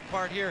 Very rough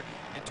part here,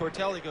 and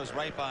Tortelli goes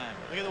right by him.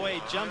 Look at the way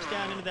he jumps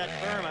down into that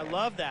berm. I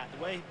love that.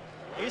 The way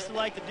I used to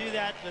like to do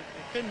that, but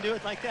I couldn't do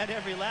it like that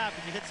every lap.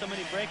 If you hit so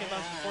many braking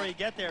bumps before you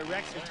get there, it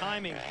wrecks your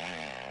timing.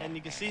 And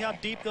you can see how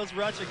deep those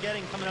ruts are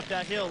getting coming up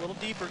that hill, a little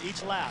deeper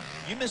each lap.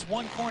 You miss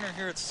one corner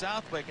here at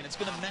Southwick, and it's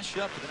going to mess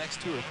you up for the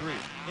next 2 or 3.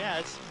 Yeah,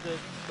 it's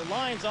the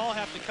lines all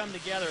have to come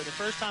together. The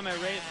first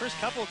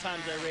couple of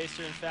times I raced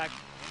her, in fact,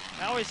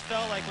 I always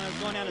felt like when I was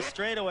going down a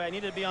straightaway, I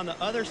needed to be on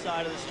the other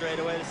side of the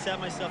straightaway to set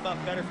myself up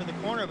better for the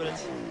corner, but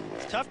it's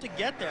tough to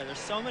get there. There's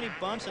so many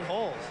bumps and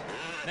holes.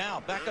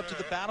 Now, back up to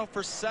the battle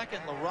for second,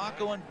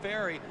 LaRocco and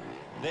Ferry.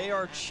 They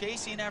are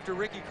chasing after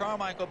Ricky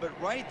Carmichael, but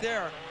right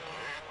there,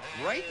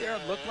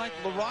 it looked like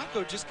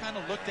LaRocco just kind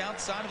of looked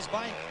outside of his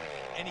bike,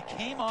 and he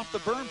came off the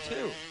berm,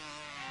 too.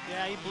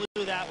 Yeah, he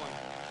blew that one.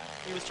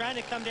 He was trying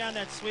to come down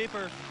that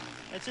sweeper.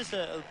 It's just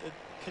a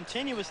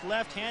continuous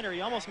left-hander.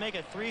 You almost make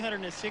a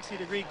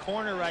 360-degree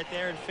corner right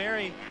there, and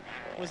Ferry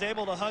was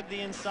able to hug the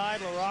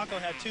inside. LaRocco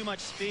had too much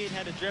speed and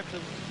had to drift to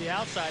the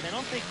outside. I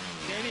don't think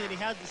maybe that he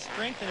has the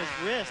strength in his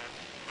wrist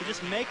to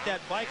just make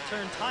that bike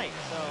turn tight.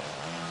 So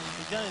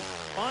he's done a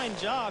fine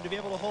job to be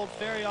able to hold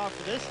Ferry off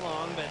for this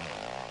long, but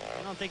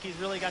I don't think he's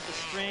really got the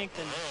strength,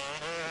 and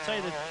to tell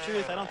you the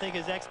truth, I don't think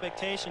his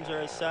expectations are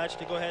as such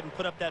to go ahead and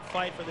put up that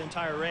fight for the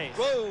entire race.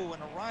 Whoa,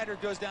 and a rider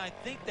goes down. I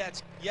think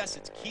that's, yes,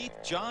 it's Keith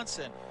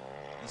Johnson.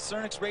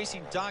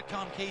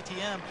 CernixRacing.com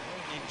KTM,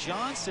 and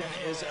Johnson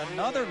is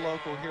another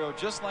local hero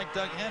just like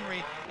Doug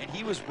Henry, and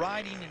he was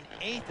riding in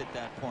 8th at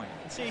that point.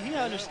 See, he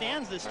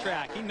understands this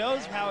track. He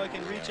knows how it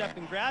can reach up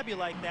and grab you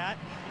like that.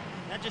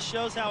 That just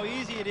shows how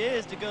easy it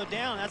is to go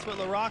down. That's what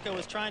LaRocco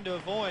was trying to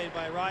avoid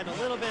by riding a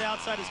little bit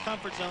outside his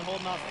comfort zone,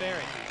 holding off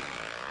Ferry.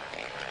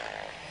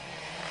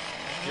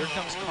 Here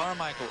comes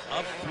Carmichael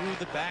up through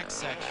the back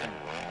section.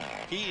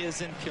 He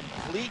is in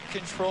complete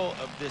control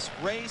of this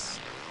race,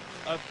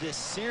 of this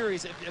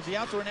series, of the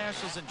Outdoor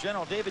Nationals in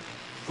general. David,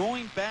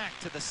 going back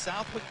to the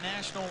Southwick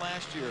National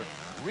last year,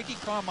 Ricky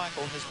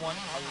Carmichael has won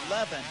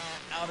 11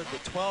 out of the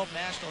 12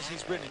 Nationals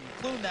he's ridden,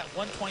 including that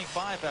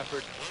 125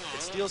 effort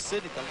at Steel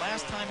City. The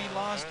last time he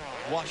lost,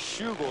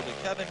 Washougal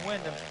to Kevin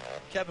Windham.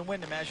 Kevin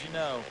Windham, as you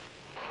know,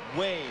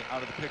 way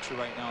out of the picture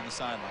right now on the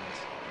sidelines.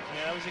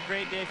 Yeah, that was a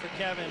great day for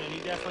Kevin, and he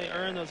definitely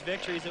earned those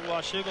victories at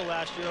Washougal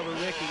last year over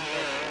Ricky.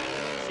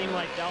 It seemed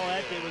like all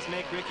that did was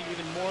make Ricky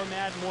even more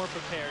mad, more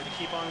prepared to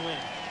keep on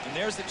winning. And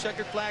there's the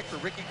checkered flag for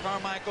Ricky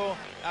Carmichael.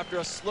 After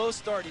a slow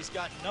start, he's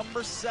got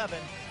number 7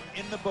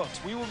 in the books.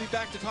 We will be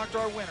back to talk to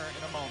our winner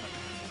in a moment.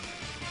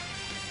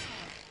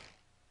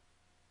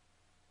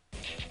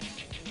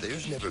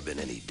 There's never been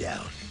any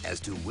doubt as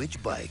to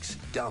which bikes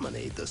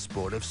dominate the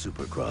sport of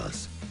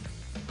Supercross.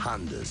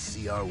 Honda's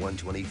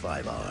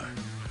CR125R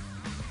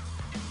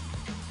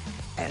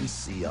and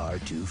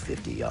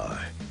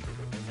CR250R.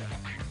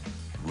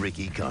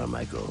 Ricky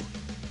Carmichael,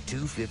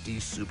 250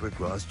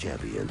 Supercross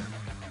champion.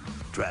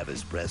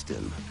 Travis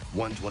Preston,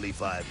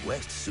 125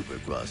 West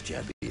Supercross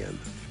champion.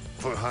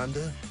 For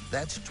Honda,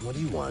 that's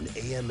 21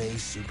 AMA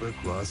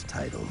Supercross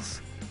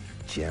titles.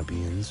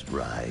 Champions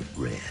ride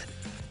red.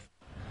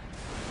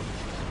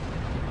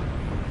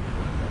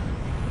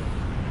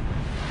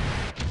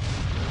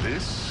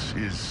 This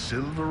is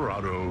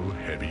Silverado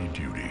Heavy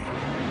Duty,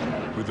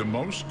 with the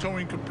most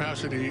towing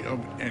capacity of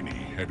any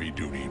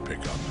heavy-duty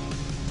pickup.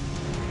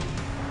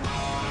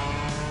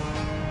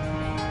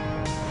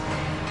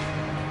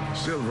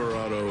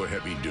 Silverado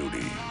Heavy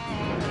Duty.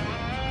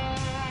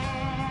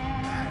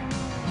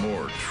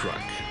 More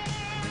truck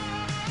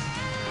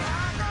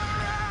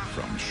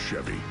from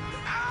Chevy.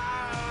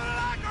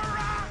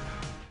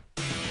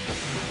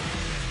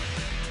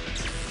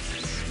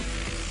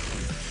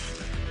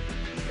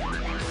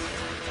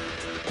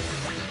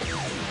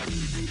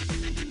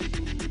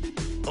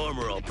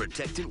 Armor All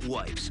Protectant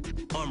Wipes.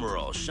 Armor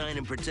All Shine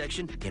and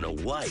Protection in a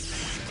wipe.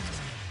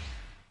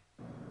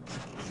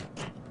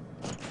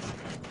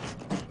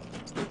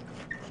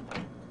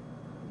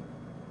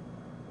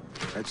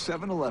 At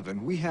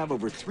 7-Eleven, we have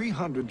over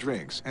 300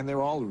 drinks, and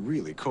they're all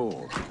really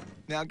cold.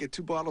 Now get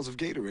 2 bottles of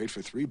Gatorade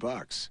for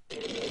 $3.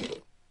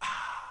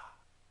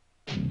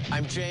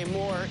 I'm Jay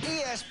Moore.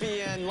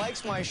 ESPN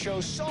likes my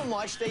show so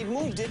much they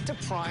moved it to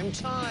prime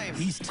time.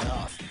 He's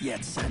tough,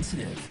 yet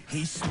sensitive.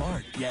 He's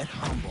smart, yet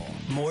humble.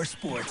 More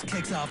Sports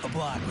kicks off the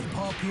block with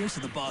Paul Pierce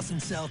of the Boston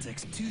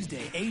Celtics,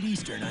 Tuesday, 8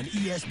 Eastern on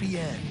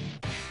ESPN.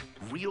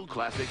 Real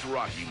Classics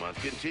Rocky Month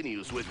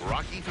continues with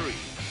Rocky 3.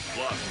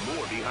 Plus,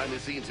 more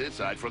behind-the-scenes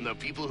insight from the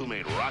people who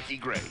made Rocky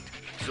great.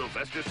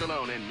 Sylvester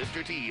Stallone and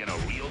Mr. T in a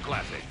real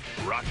classic.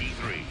 Rocky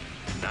 3.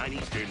 9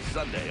 Eastern,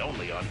 Sunday,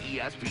 only on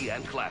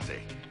ESPN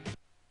Classic.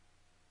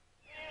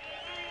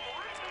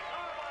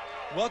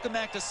 Welcome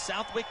back to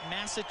Southwick,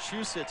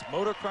 Massachusetts.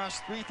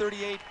 Motocross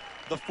 338,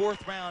 the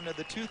 4th round of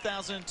the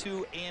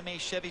 2002 AMA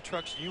Chevy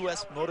Trucks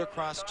U.S.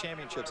 Motocross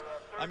Championships.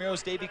 I'm your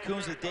host, Davey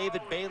Coombs, with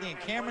David Bailey, and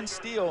Cameron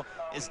Steele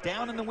is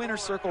down in the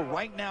winner's circle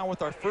right now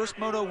with our first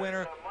moto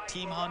winner,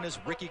 Team Honda's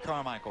Ricky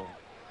Carmichael.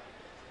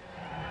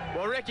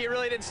 Well, Ricky, it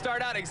really didn't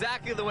start out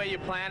exactly the way you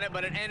planned it,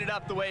 but it ended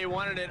up the way you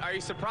wanted it. Are you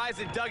surprised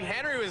that Doug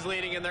Henry was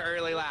leading in the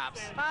early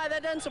laps?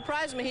 That doesn't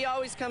surprise me. He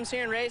always comes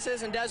here and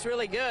races and does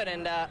really good.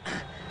 And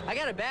I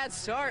got a bad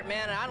start,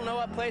 man. I don't know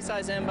what place I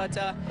was in, but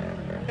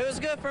it was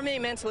good for me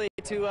mentally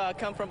to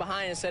come from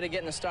behind instead of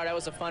getting the start. That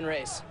was a fun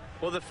race.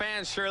 Well, the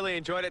fans surely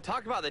enjoyed it.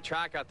 Talk about the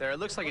track out there. It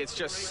looks like it's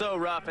just so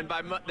rough, and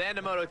by the end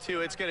of Moto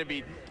 2, it's going to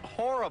be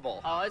horrible.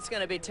 Oh, it's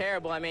going to be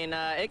terrible. I mean,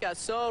 it got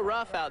so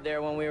rough out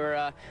there when we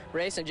were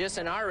racing just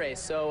in our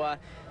race. So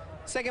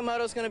second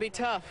moto is going to be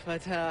tough,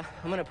 but I'm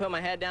going to put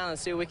my head down and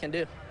see what we can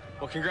do.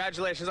 Well,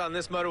 congratulations on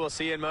this moto. We'll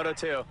see you in Moto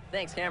 2.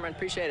 Thanks, Cameron.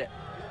 Appreciate it.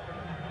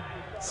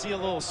 See a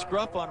little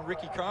scruff on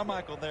Ricky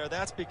Carmichael there.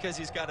 That's because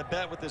he's got a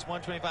bet with his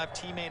 125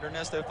 teammate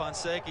Ernesto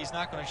Fonseca. He's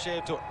not going to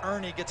shave till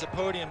Ernie gets a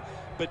podium,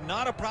 but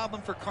not a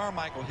problem for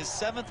Carmichael. His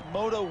 7th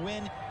moto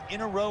win in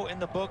a row in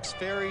the books.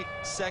 Ferry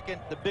second.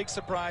 The big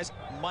surprise,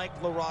 Mike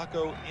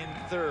LaRocco in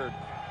 3rd.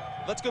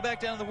 Let's go back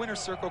down to the winner's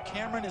circle.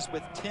 Cameron is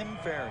with Tim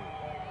Ferry.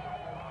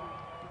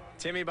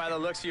 Timmy, by the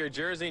looks of your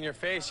jersey and your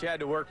face, you had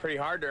to work pretty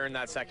hard to earn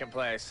that 2nd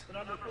place.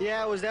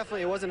 Yeah, it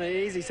wasn't an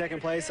easy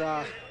 2nd place.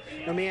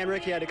 You know, me and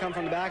Ricky had to come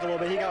from the back a little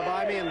bit. He got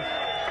by me, and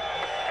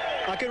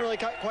I couldn't really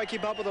quite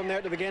keep up with him there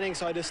at the beginning,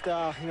 so I just, you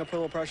know, put a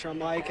little pressure on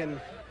Mike, and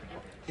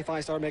he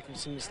finally started making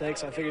some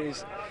mistakes. I figured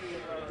he's,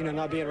 you know,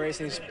 not being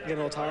racing, he's getting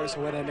a little tired,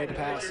 so I went ahead and made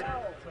the pass.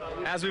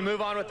 As we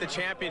move on with the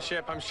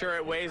championship, I'm sure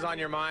it weighs on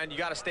your mind. You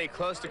got to stay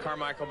close to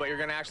Carmichael, but you're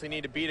going to actually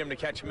need to beat him to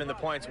catch him in the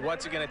points.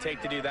 What's it going to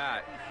take to do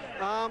that?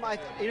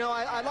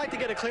 I'd like to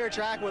get a clear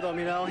track with him.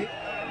 You know,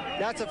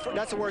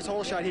 that's the worst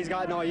hole shot he's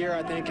gotten all year,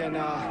 I think, and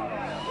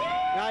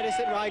I just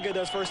didn't ride good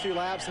those first few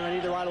laps, and I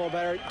need to ride a little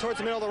better. Towards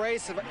the middle of the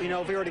race,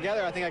 if we were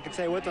together, I think I could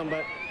stay with him,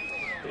 but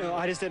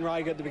I just didn't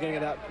ride good at the beginning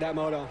of that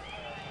moto.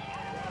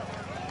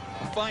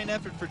 A fine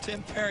effort for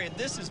Tim Ferry, and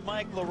this is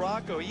Mike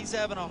LaRocco. He's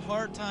having a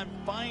hard time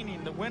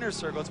finding the winner's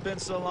circle. It's been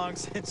so long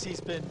since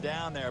he's been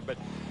down there, but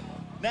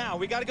now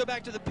we got to go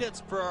back to the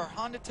pits for our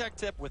Honda Tech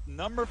Tip with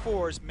number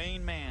 4's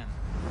main man.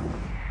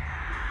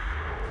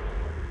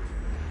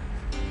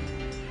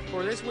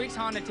 For this week's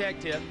Honda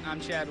Tech Tip,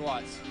 I'm Chad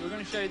Watts. We're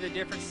going to show you the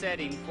different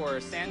setting for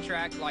a sand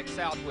track like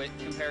Southwick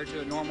compared to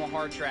a normal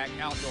hard track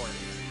outdoor.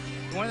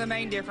 One of the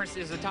main differences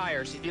is the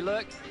tires. If you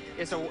look,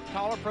 it's a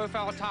taller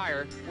profile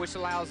tire, which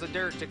allows the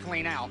dirt to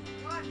clean out.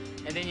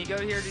 And then you go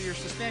here to your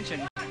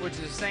suspension, which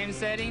is the same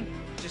setting,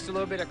 just a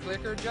little bit of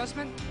clicker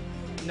adjustment,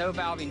 no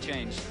valving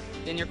change.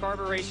 Then your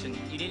carburation,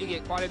 you need to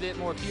get quite a bit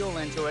more fuel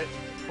into it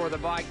for the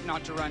bike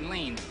not to run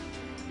lean.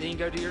 Then you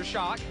go to your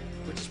shock,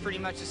 which is pretty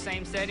much the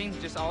same setting,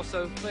 just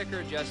also clicker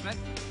adjustment.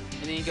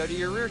 And then you go to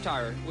your rear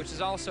tire, which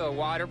is also a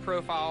wider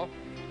profile,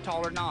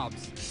 taller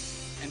knobs.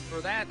 And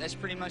for that, that's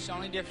pretty much the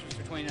only difference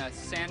between a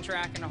sand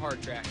track and a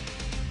hard track.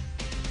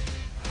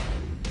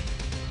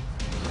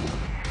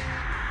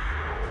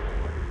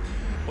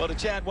 Well, to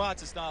Chad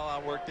Watts, it's not a lot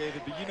of work,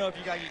 David, but you know if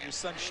you got to get your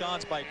son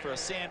Sean's bike for a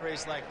sand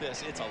race like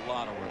this, it's a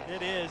lot of work.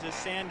 It is. The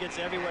sand gets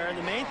everywhere, and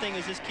the main thing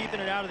is just keeping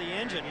it out of the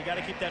engine. You got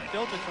to keep that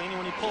filter clean, and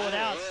when you pull it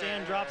out,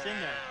 sand drops in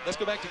there. Let's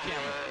go back to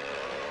Cameron.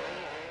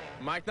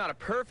 Mike, not a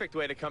perfect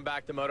way to come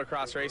back to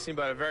motocross racing,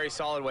 but a very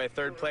solid way,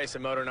 3rd place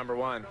in moto number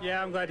 1.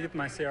 Yeah, I'm glad to get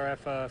my CRF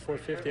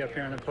 450 up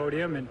here on the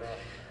podium, and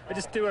I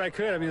just did what I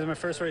could. I mean, it was my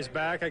first race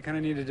back. I kind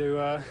of needed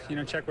to,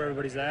 check where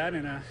everybody's at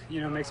and,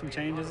 make some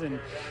changes and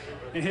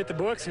hit the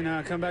books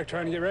and come back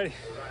trying to get ready.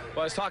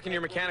 Well, I was talking to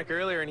your mechanic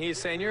earlier, and he's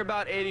saying you're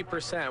about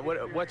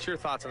 80%. What's your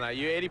thoughts on that?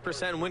 You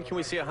 80%? When can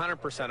we see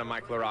 100% of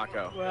Mike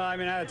LaRocco? Well, I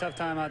mean, I had a tough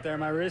time out there.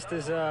 My wrist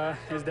is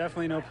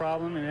definitely no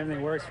problem, and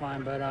everything works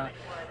fine. But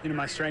you know,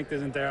 my strength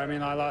isn't there. I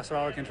mean, I lost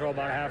all control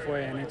about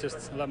halfway, and it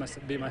just let me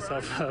beat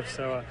myself up.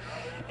 So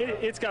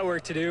it's got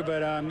work to do.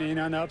 But you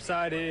know, on the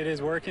upside, it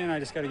is working. I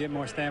just got to get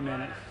more stamina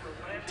in it.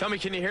 Tell me,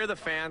 can you hear the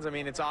fans? I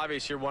mean, it's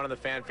obvious you're one of the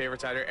fan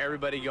favorites out here.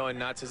 Everybody going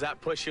nuts. Does that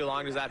push you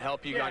along? Does that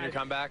help you on your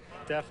comeback?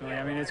 Definitely.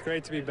 I mean, it's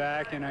great to be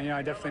back, and you know,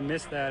 I definitely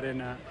missed that,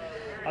 and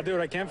I'll do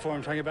what I can for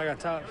him, try to get back on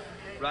top.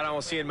 Right on.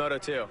 We'll see you in Moto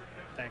 2.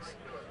 Thanks.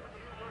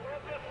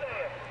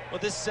 Well,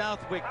 this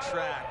Southwick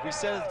track, we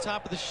said at the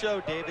top of the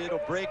show, David, it'll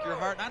break your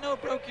heart. And I know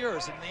it broke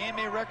yours. In the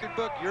AMA record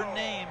book, your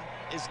name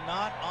is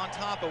not on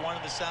top of one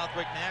of the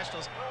Southwick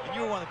Nationals, and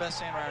you were one of the best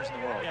sand riders in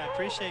the world. Yeah, I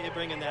appreciate you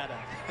bringing that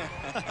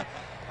up.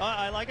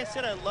 Like I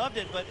said, I loved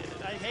it, but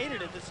I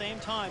hated it at the same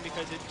time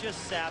because it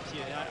just saps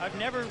you. I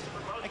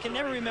can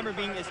never remember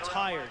being as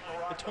tired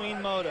between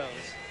motos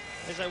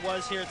as I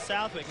was here at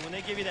Southwick. And when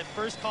they give you that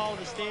first call of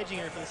the staging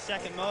here for the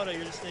second moto,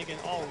 you're just thinking,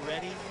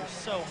 already? You're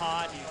so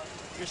hot.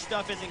 Your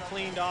stuff isn't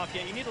cleaned off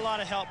yet. You need a lot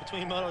of help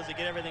between motos to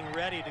get everything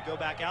ready to go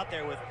back out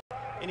there with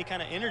any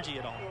kind of energy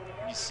at all.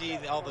 You see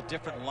all the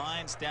different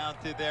lines down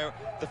through there.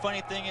 The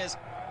funny thing is,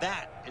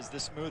 that is the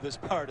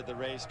smoothest part of the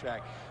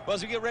racetrack. Well,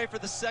 as we get ready for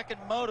the second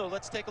moto,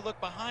 let's take a look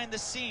behind the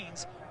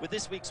scenes with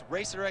this week's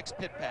Racer X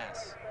Pit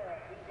Pass.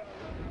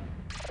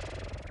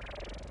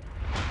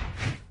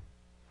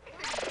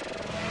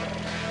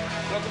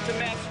 Welcome to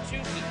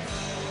Massachusetts.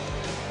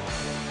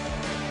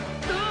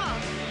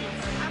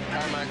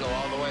 Car might go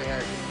all the way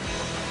here.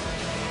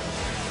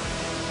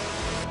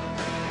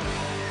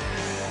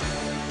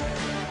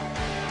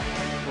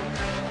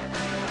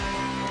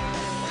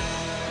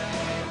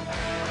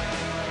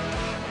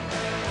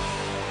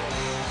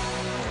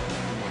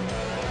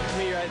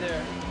 Me right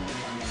there.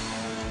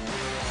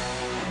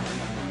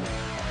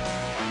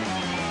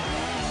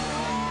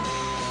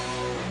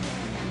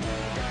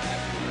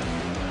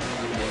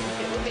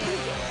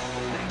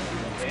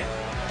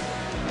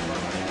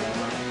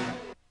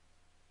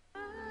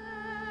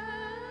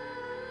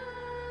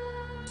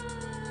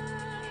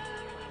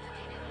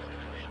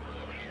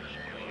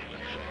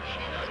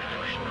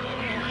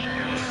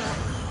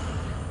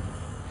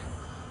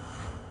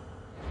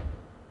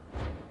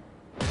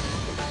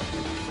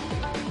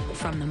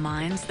 From the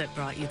minds that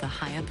brought you the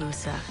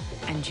Hayabusa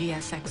and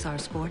GSXR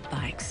sport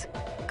bikes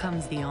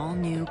comes the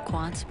all-new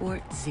Quad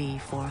Sport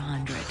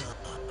Z400.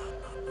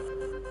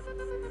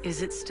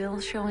 Is it still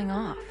showing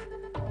off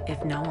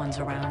if no one's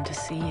around to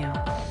see you?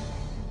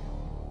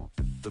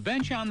 The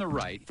bench on the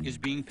right is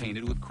being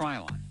painted with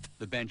Krylon,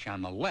 the bench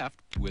on the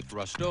left with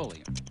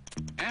Rust-Oleum.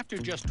 After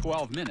just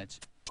 12 minutes,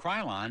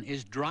 Krylon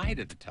is dry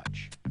to the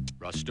touch.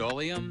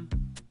 Rust-Oleum,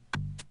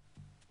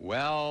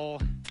 well,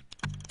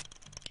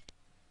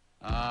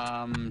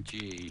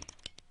 gee.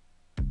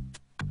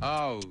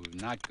 Oh,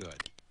 not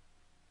good.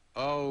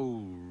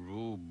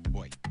 Oh,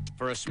 boy.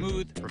 For a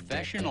smooth,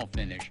 professional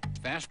finish,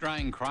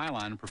 fast-drying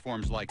Krylon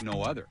performs like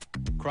no other.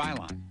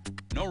 Krylon.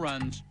 No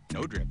runs,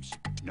 no drips,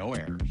 no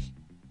errors.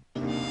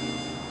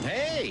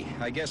 Hey,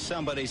 I guess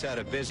somebody's had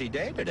a busy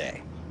day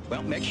today.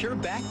 Well, make sure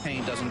back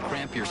pain doesn't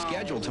cramp your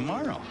schedule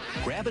tomorrow.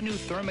 Grab a new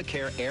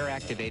Thermacare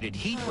air-activated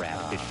heat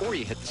wrap before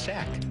you hit the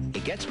sack.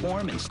 It gets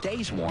warm and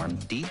stays warm,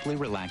 deeply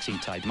relaxing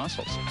tight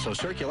muscles. So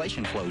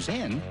circulation flows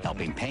in,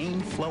 helping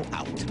pain flow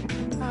out.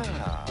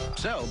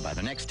 So, by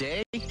the next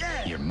day,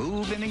 you're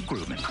moving and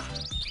grooving.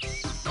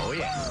 Oh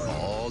yeah,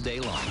 all day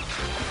long.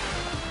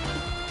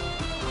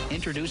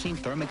 Introducing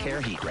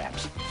Thermacare heat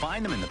wraps.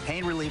 Find them in the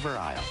pain reliever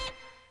aisle.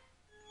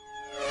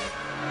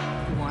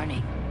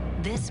 Warning.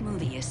 This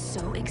movie is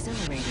so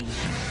exhilarating,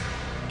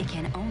 it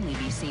can only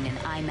be seen in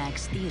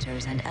IMAX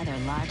theaters and other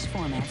large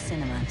format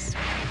cinemas.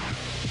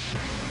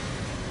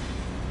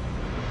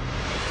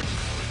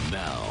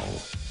 Now,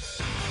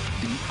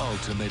 the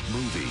ultimate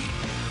movie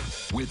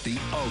with the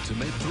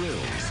ultimate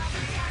thrills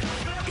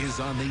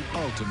is on the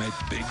ultimate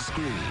big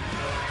screen.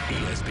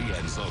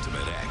 ESPN's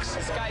Ultimate X.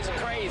 This guy's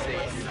crazy.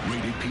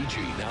 Rated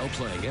PG, now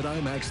playing at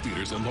IMAX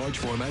theaters and large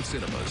format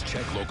cinemas.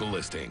 Check local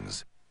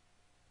listings.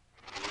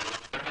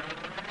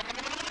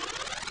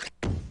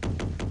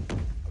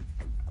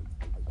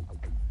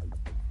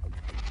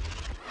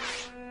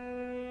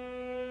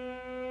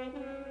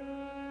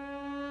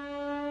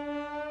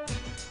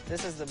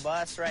 This is the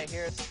bus right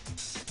here.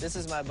 This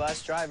is my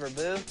bus driver,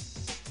 Boo.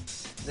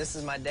 This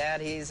is my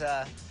dad. He's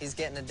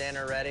getting the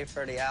dinner ready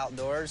for the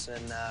outdoors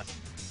and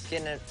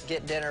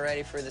get dinner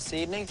ready for this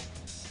evening.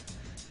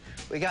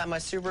 We got my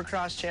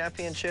Supercross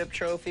Championship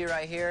trophy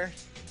right here.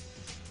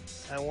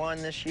 I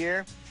won this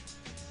year.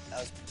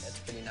 That's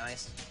pretty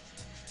nice.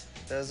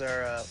 Those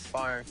are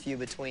far and few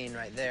between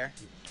right there.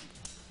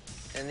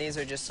 And these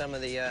are just some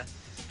of the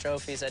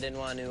trophies I didn't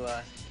want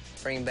to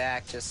bring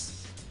back.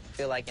 Just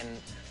feel like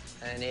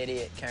an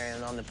idiot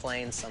carrying on the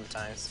plane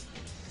sometimes.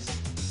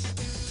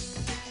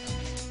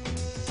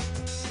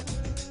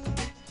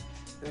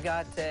 We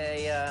got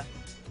a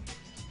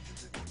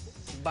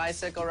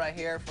bicycle right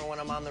here for when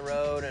I'm on the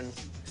road and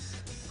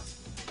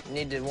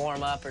need to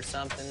warm up or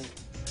something.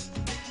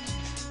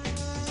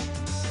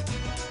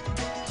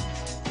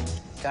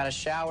 Got a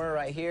shower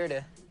right here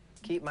to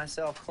keep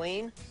myself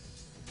clean.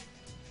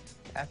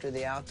 After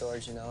the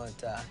outdoors, you know,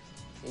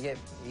 you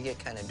get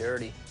kind of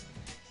dirty.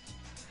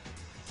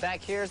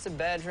 Back here is the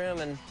bedroom,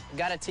 and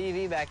got a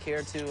TV back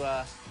here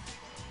to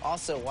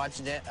also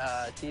watch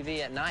TV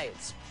at night.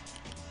 It's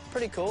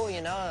pretty cool,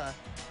 you know, a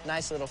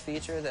nice little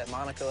feature that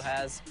Monaco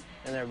has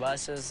in their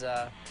buses.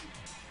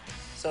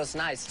 So it's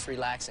nice, it's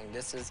relaxing.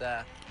 This is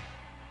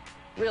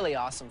really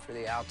awesome for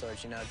the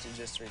outdoors, you know, to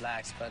just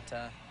relax.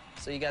 But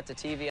so you got the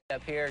TV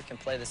up here, it can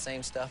play the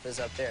same stuff as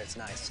up there. It's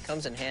nice.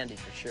 Comes in handy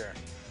for sure.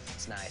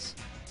 It's nice.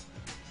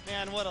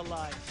 Man, what a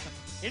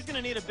life. He's going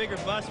to need a bigger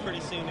bus pretty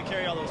soon to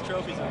carry all those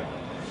trophies on.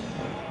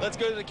 Let's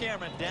go to the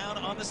camera down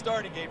on the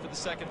starting gate for the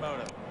second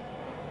moto.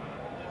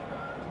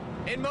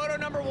 In moto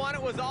number 1,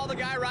 it was all the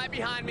guy right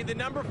behind me, the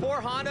number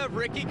 4 Honda of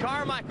Ricky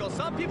Carmichael.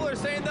 Some people are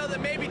saying, though,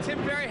 that maybe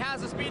Tim Ferry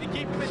has the speed to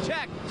keep him in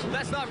check.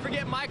 Let's not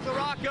forget Mike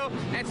LaRocco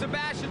and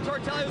Sebastian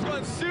Tortelli was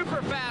going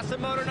super fast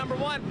in moto number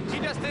 1. He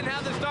just didn't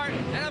have the start.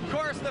 And, of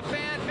course, the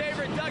fan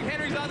favorite, Doug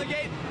Henry's on the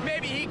gate.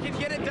 Maybe he can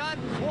get it done.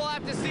 We'll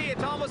have to see.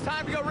 It's almost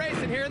time to go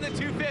racing here in the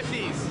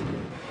 250s.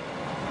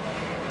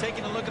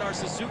 Taking a look at our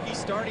Suzuki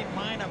starting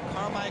lineup,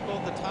 Carmichael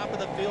at the top of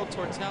the field.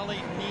 Tortelli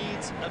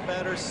needs a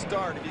better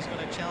start if he's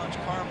going to challenge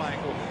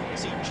Carmichael. You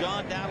see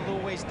John down a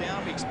little ways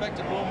down. We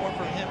expected a little more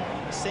from him.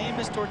 Same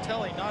as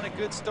Tortelli, not a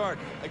good start.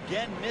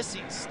 Again,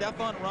 missing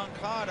Stefan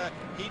Roncada.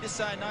 He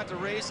decided not to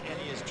race, and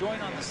he is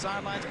joined on the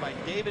sidelines by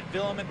David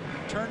Villeman.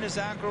 Turned his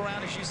acro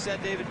around, as you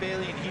said, David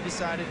Bailey, and he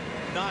decided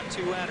not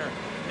to enter.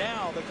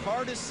 Now the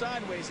card is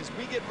sideways as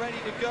we get ready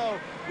to go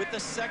with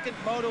the second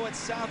moto at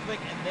Southwick,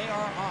 and they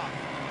are off.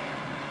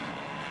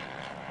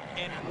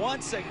 And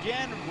once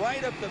again,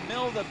 right up the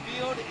middle of the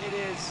field, it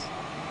is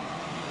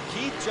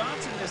Keith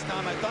Johnson this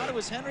time. I thought it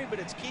was Henry, but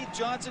it's Keith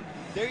Johnson.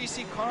 There you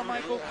see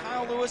Carmichael,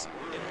 Kyle Lewis,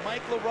 and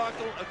Mike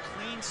LaRocco, a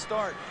clean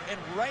start. And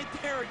right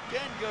there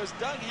again goes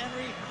Doug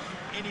Henry,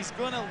 and he's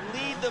going to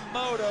lead the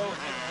moto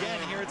again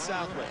here at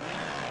Southwick.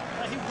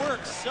 He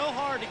worked so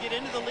hard to get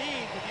into the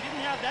lead, but he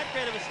didn't have that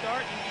great of a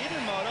start in either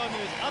moto. I mean,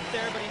 he was up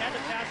there, but he had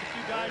to pass a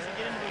few guys to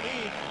get into the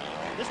lead.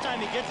 This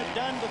time he gets it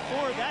done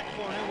before that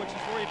corner, which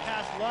is where he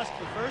passed Lusk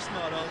the first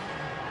moto.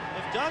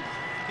 If Doug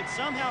could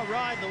somehow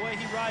ride the way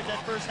he rides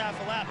that first half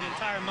a lap, the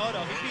entire moto,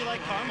 he'd be like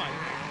Carmichael.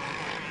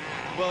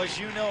 Well, as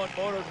you know, in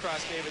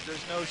motocross, David,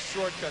 there's no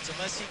shortcuts.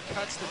 Unless he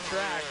cuts the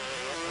track,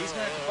 he's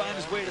going to have to find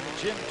his way to the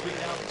gym between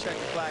now and the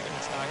checkered flag, and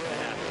it's not going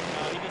to happen.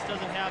 No, he just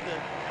doesn't have the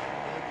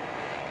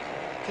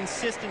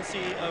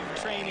consistency of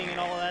training and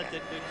all of that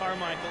that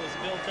Carmichael has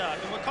built up.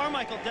 And what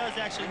Carmichael does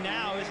actually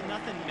now is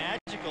nothing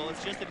magical.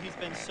 It's just that he's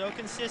been so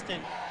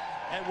consistent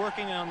at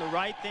working on the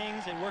right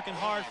things and working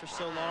hard for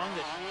so long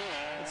that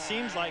it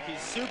seems like he's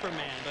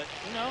Superman. But,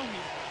 you know,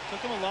 he took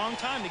him a long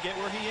time to get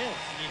where he is.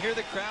 You hear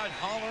the crowd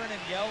hollering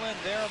and yelling.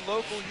 Their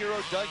local hero,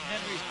 Doug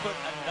Henry's put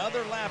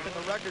another lap in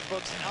the record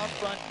books out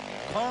front.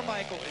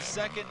 Carmichael is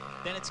second.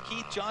 Then it's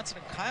Keith Johnson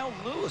and Kyle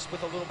Lewis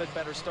with a little bit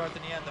better start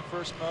than he had in the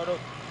first moto.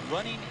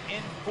 Running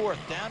in fourth,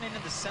 down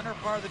into the center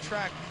part of the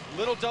track.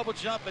 Little double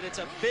jump, but it's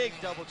a big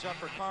double jump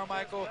for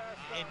Carmichael.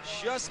 And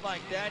just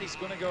like that, he's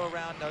going to go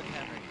around Doug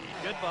Henry.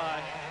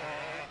 Goodbye.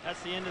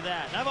 That's the end of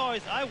that. And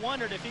I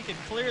wondered if he could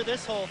clear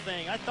this whole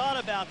thing. I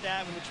thought about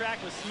that when the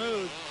track was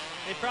smooth.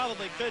 They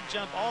probably could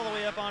jump all the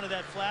way up onto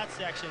that flat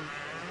section.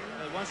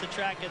 But once the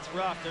track gets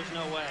rough, there's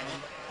no way.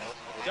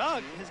 And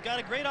Doug has got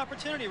a great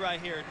opportunity right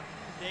here,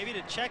 Davey,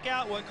 to check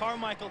out what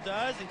Carmichael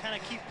does and kind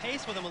of keep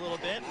pace with him a little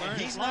bit. And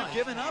he's not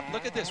giving up.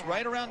 Look at this,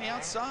 right around the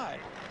outside.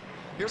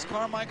 Here's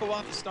Carmichael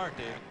off the start,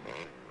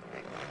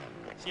 Dave.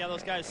 See how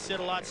those guys sit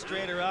a lot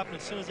straighter up, and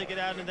as soon as they get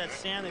out into that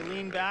sand, they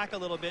lean back a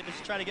little bit just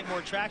to try to get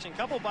more traction. A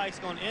couple bikes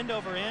going end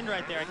over end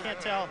right there. I can't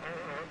tell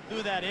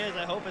who that is.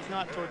 I hope it's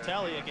not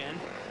Tortelli again.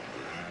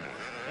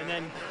 And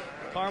then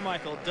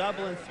Carmichael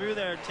doubling through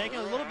there, taking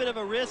a little bit of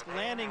a risk,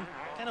 landing,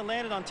 kind of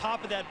landed on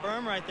top of that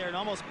berm right there and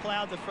almost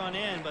plowed the front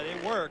end, but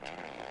it worked.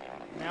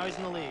 Now he's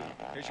in the lead.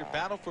 There's your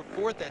battle for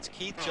fourth. That's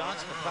Keith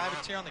Johnson, the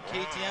privateer on the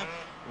KTM.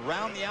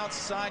 Round the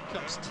outside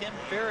comes Tim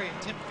Ferry,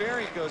 and Tim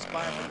Ferry goes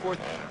by him for fourth.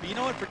 But you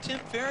know what? For Tim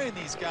Ferry and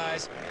these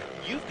guys,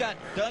 you've got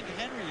Doug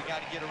Henry you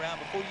got to get around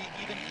before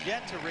you even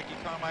get to Ricky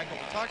Carmichael.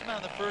 We talked about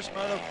in the first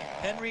moto,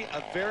 Henry,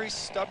 a very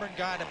stubborn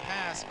guy to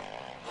pass.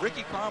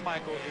 Ricky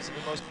Carmichael is in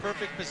the most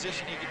perfect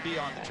position he could be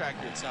on the track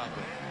here at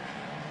Southwick.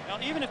 Now,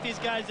 even if these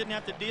guys didn't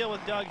have to deal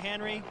with Doug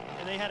Henry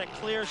and they had a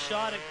clear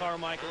shot at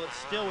Carmichael, it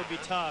still would be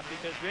tough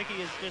because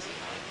Ricky is just,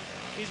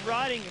 he's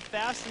riding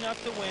fast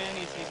enough to win.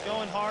 He's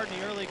going hard in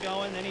the early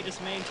going, then he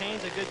just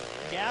maintains a good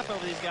gap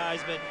over these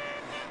guys, but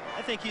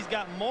I think he's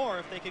got more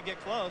if they could get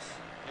close.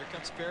 Here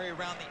comes Ferry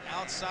around the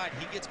outside.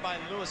 He gets by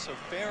Lewis, so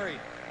Ferry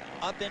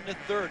up into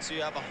third. So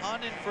you have a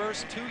Honda in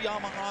first, two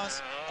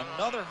Yamahas,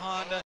 another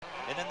Honda,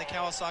 and then the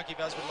Kawasaki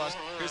Vespa Lusk.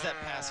 Here's that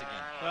pass again.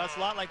 Well, it's a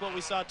lot like what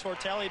we saw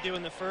Tortelli do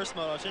in the first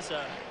moto. It's just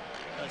a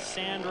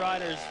sand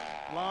rider's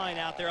line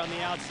out there on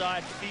the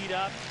outside, feet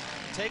up.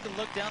 take a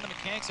look down the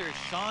mechanics here.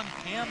 Sean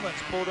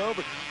Hamlin's pulled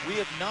over. We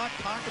have not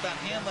talked about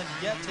Hamlin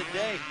yet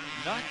today.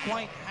 Not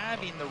quite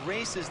having the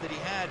races that he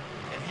had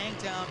at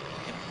Hangtown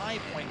and High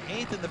Point.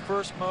 8th in the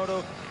first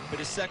moto, but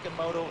his second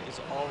moto is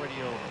already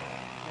over.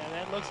 Yeah,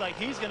 that looks like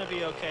he's going to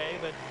be okay,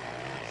 but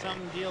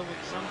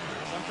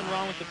something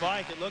wrong with the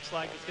bike. It looks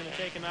like it's going to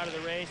take him out of the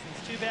race. And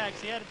it's too bad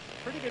because he had a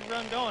pretty good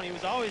run going. He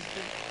was always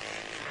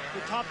the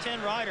top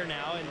 10 rider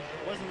now, and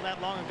it wasn't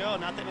that long ago.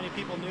 Not that many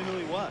people knew who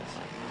he was.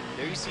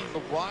 There you see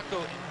Morocco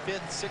in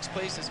 5th, 6th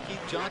place is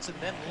Keith Johnson,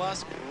 then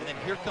Lusk, and then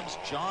here comes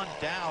John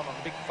Dowd on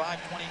the big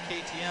 520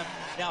 KTM.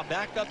 Now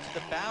back up to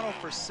the battle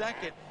for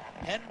second.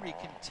 Henry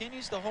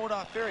continues to hold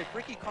off Ferry. If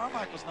Ricky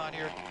Carmichael's not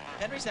here,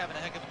 Henry's having a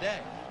heck of a day.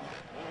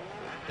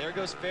 There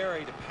goes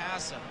Ferry to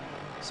pass him.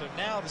 So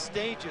now the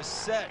stage is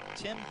set.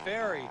 Tim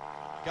Ferry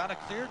got a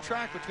clear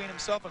track between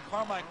himself and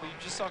Carmichael. You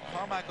just saw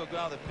Carmichael go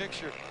out of the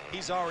picture.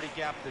 He's already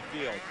gapped the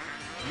field.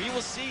 We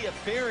will see if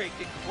Ferry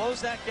can close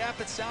that gap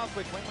at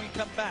Southwick when we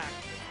come back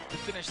to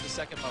finish the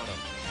second moto.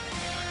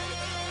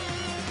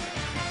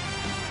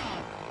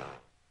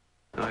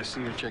 I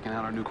see you're checking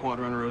out our new Quad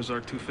Runner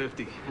Ozark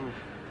 250.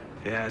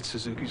 Yeah, it's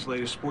Suzuki's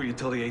latest sport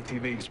utility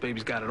ATV. This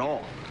baby's got it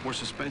all. More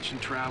suspension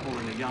travel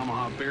than the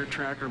Yamaha Bear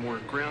Tracker, more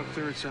ground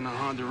clearance than the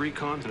Honda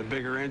Recon, and a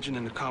bigger engine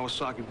than the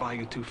Kawasaki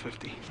Bayou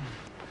 250. How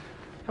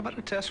about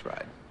a test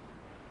ride?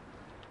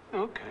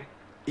 Okay.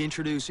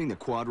 Introducing the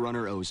Quad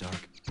Runner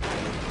Ozark.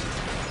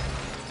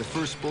 The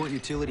first sport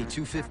utility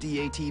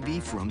 250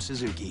 ATV from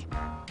Suzuki.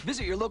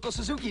 Visit your local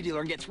Suzuki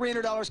dealer and get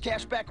 $300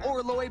 cash back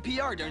or low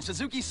APR during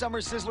Suzuki's Summer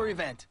Sizzler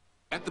event.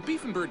 At the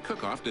Beef and Bird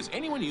Cook-Off, does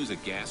anyone use a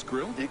gas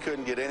grill? You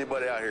couldn't get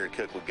anybody out here to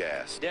cook with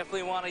gas.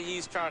 Definitely want to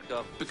use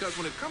charcoal. Because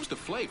when it comes to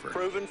flavor...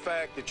 Proven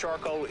fact that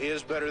charcoal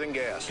is better than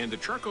gas. And the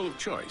charcoal of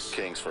choice.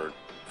 Kingsford,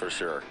 for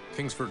sure.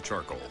 Kingsford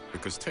Charcoal,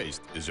 because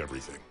taste is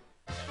everything.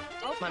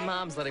 My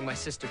mom's letting my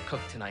sister cook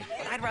tonight,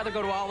 but I'd rather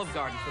go to Olive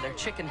Garden for their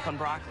chicken con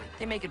broccoli.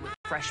 They make it with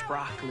fresh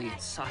broccoli and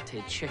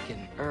sauteed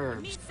chicken,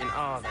 herbs, and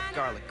that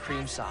garlic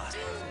cream sauce.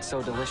 It's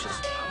so delicious.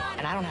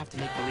 And I don't have to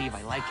make believe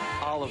I like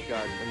it. Olive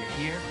Garden, when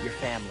you're here, you're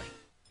family.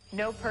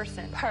 No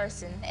person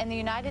in the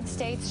United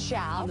States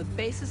shall, on the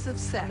basis of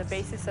sex,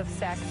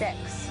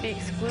 be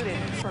excluded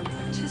from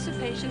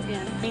participation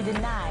in, be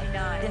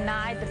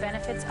denied the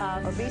benefits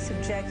of, or be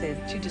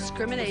subjected to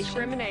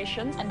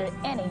discrimination under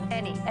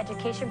any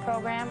education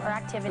program or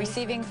activity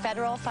receiving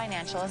federal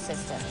financial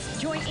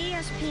assistance. Join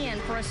ESPN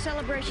for a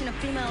celebration of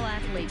female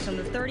athletes on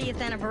the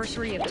 30th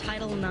anniversary of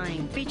Title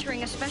IX,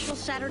 featuring a special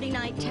Saturday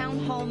night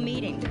town hall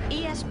meeting.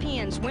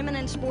 ESPN's Women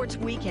in Sports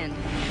Weekend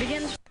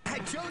begins.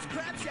 At Joe's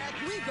Crab Shack,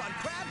 we've gone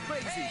crab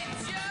crazy.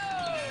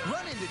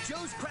 Run into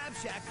Joe's Crab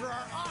Shack for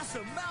our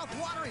awesome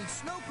mouth-watering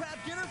snow crab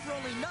dinner for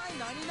only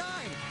 $9.99.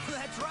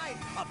 That's right,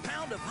 a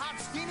pound of hot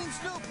steaming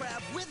snow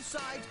crab with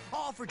sides,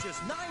 all for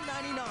just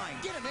 $9.99.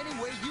 Get them any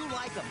way you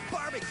like them,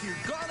 barbecue,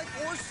 garlic,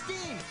 or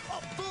steamed.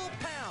 A full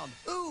pound.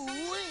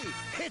 Ooh-wee,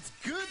 it's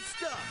good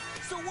stuff.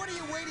 So what are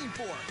you waiting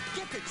for?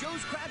 Get to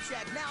Joe's Crab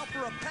Shack now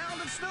for a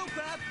pound of snow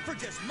crab for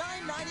just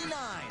 $9.99.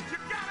 You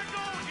gotta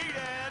go eat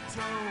at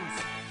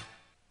Joe's.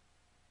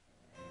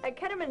 At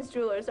Ketterman's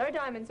Jewelers, our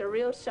diamonds are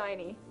real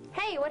shiny.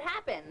 Hey, what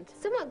happened?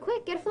 Someone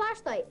quick, get a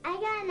flashlight. I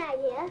got an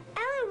idea.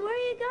 Ellen, where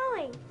are you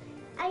going?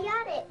 I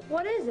got it.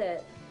 What is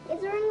it?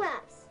 It's a ring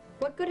box.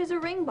 What good is a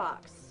ring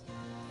box?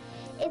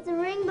 It's a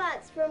ring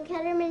box from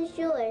Ketterman's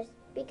Jewelers,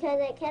 because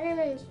at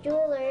Ketterman's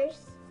Jewelers,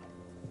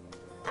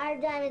 our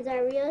diamonds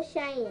are real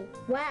shiny.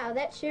 Wow,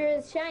 that sure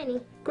is shiny.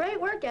 Great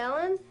work,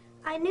 Ellen.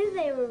 I knew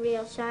they were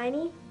real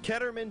shiny.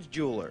 Ketterman's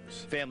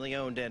Jewelers, family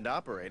owned and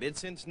operated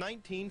since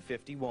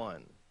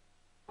 1951.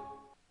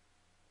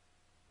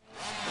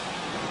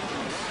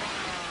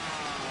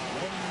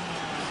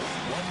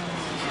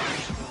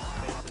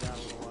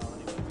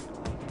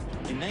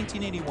 In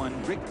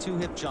 1981, Rick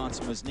Two-Hip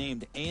Johnson was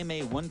named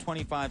AMA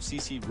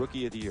 125cc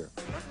Rookie of the Year.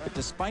 But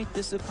despite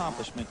this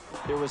accomplishment,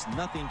 there was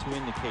nothing to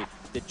indicate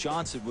that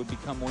Johnson would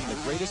become one of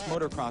the greatest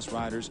motocross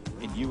riders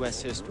in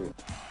U.S. history.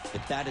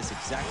 But that is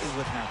exactly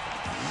what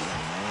happened.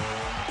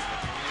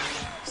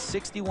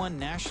 61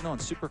 national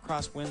and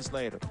supercross wins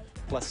later,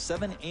 plus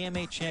 7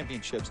 AMA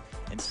championships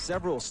and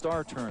several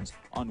star turns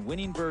on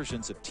winning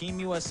versions of Team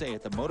USA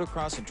at the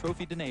Motocross and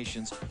Trophy des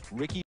Nations,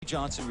 Ricky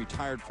Johnson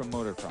retired from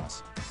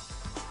motocross.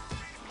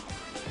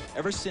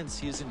 Ever since,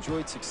 he has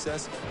enjoyed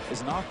success as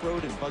an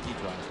off-road and buggy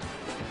driver.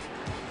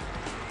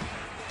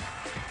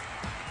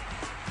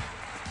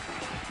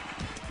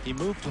 He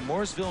moved to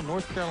Mooresville,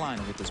 North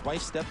Carolina with his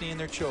wife Stephanie and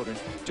their children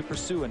to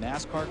pursue a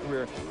NASCAR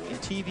career in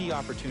TV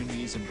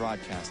opportunities and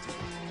broadcasting.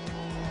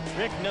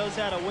 Rick knows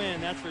how to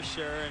win, that's for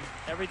sure, and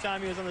every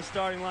time he was on the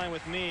starting line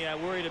with me, I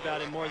worried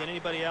about him more than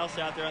anybody else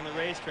out there on the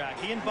racetrack.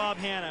 He and Bob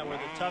Hanna were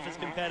the toughest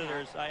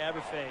competitors I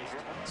ever faced.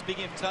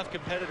 Speaking of tough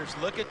competitors,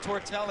 look at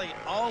Tortelli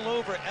all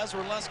over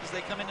Ezra Lusk as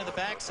they come into the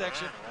back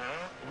section.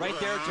 Right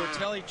there,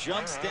 Tortelli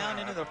jumps down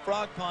into the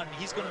frog pond, and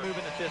he's going to move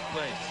into 5th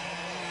place.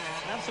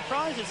 And I'm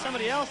surprised that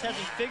somebody else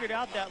hasn't figured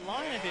out that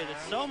line of his.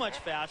 It's so much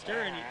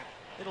faster, and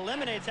it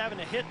eliminates having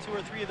to hit 2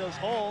 or 3 of those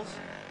holes.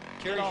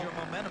 carries your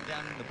momentum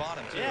down in the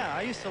bottom, too. Yeah,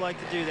 I used to like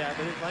to do that,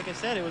 but like I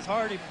said, it was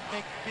hard to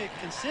get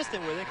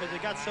consistent with it because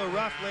it got so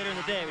rough later in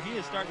the day. But he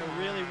is starting to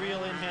really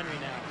reel in Henry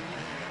now.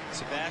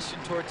 Sebastian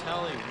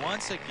Tortelli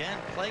once again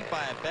plagued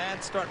by a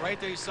bad start. Right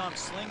there you saw him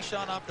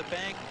slingshot off the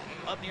bank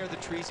up near the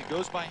trees. He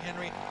goes by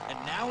Henry, and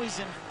now he's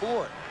in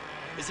fourth.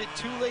 Is it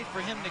too late for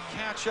him to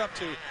catch up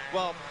to,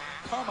 well,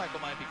 Carmichael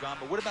might be gone,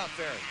 but what about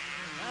Ferry?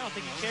 I don't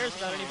think he cares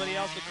about anybody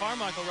else but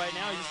Carmichael right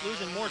now. He's just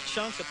losing more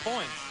chunks of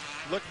points.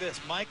 Look at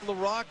this. Mike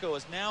LaRocco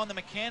is now in the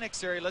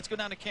mechanics area. Let's go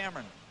down to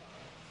Cameron.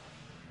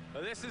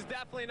 Well, this is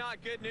definitely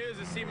not good news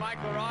to see Mike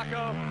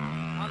LaRocco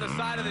on the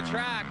side of the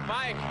track.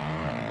 Mike,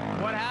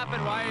 what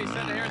happened? Why are you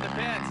sitting here in the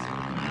pits?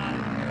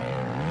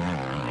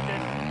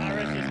 My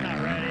wrist is not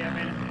ready. I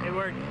mean, it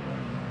worked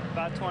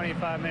about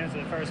 25 minutes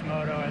of the first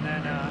moto, and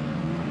then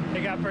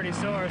it got pretty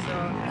sore, so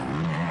I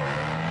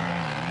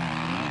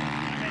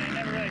mean, it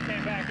never really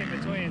came back in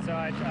between, so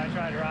I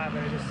tried to ride,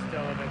 but it was just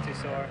still a bit too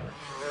sore.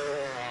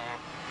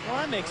 Well,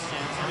 that makes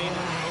sense. I mean,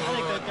 I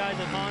think the guys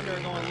at Honda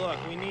are going, look,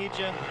 we need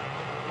you.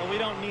 Well, we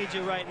don't need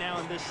you right now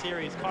in this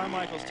series.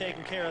 Carmichael's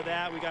taking care of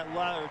that. We got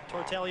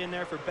Tortelli in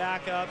there for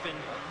backup, and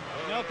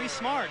be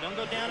smart. Don't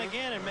go down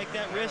again and make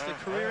that wrist a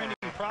career-ending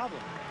problem.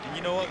 And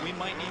you know what? We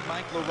might need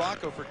Mike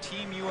LaRocco for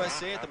Team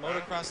USA at the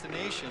Motocross of the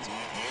Nations,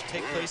 which will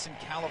take place in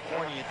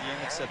California at the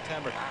end of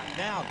September.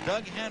 Now,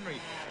 Doug Henry,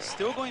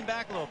 still going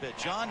back a little bit.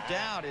 John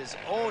Dowd, his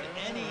old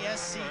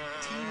NESC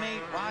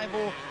teammate,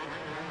 rival,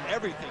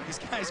 everything. These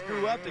guys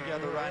grew up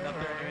together riding up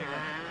there in New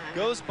England.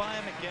 Goes by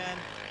him again.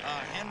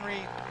 Henry,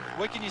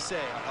 what can you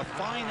say? A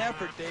fine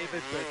effort,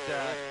 David, but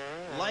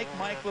like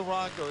Mike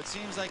LaRocco, it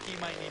seems like he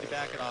might need to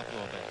back it off a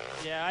little bit.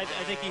 Yeah, I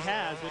think he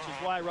has, which is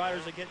why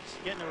riders are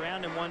getting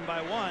around him one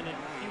by one. And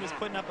he was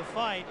putting up a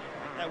fight.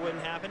 That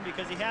wouldn't happen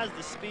because he has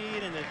the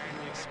speed and the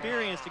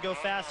experience to go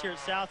fast here at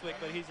Southwick,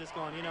 but he's just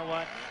going, you know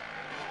what?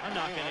 I'm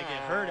not going to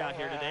get hurt out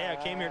here today.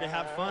 I came here to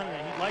have fun,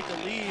 and he'd like to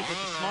leave with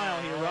the smile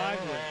he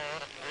arrived with.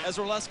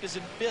 Ezra Luska's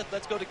in fifth.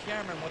 Let's go to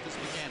Cameron with this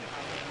mechanic.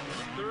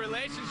 The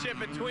relationship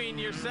between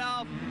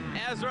yourself,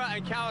 Ezra,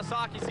 and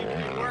Kawasaki seems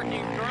to be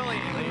working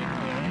brilliantly.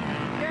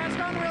 Yeah, it's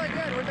going really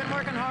good. We've been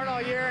working hard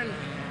all year and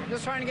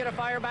just trying to get a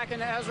fire back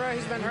into Ezra.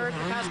 He's been hurt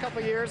the past couple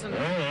of years, and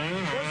we're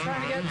just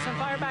trying to get some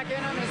fire back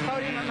in him. His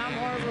podium at Mount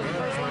Morris was the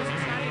first one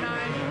since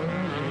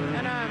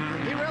 '99.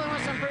 And he really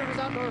wants to improve his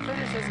outdoor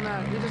finishes, and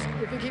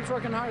if he keeps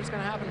working hard, it's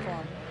going to happen for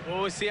him.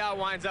 Well, we'll see how it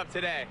winds up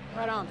today.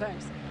 Right on,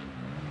 thanks.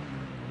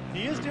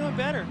 He is doing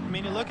better. I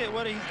mean, you look at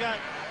what he's got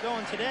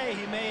going today,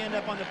 he may end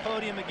up on the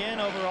podium again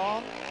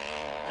overall.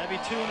 That'd be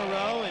 2 in a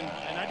row,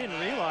 and I didn't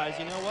realize,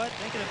 you know what,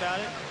 thinking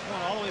about it,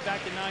 going all the way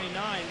back to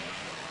 '99,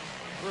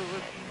 we're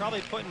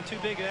probably putting too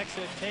big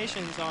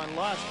expectations on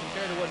Lusk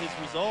compared to what his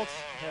results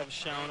have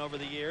shown over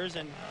the years,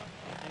 and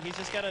he's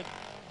just got to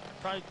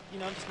probably,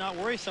 just not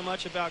worry so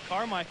much about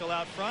Carmichael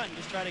out front and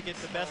just try to get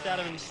the best out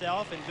of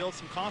himself and build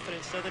some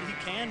confidence so that he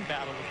can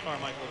battle with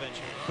Carmichael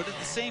eventually. But at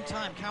the same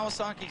time,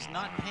 Kawasaki's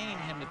not paying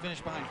him to finish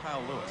behind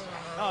Kyle Lewis.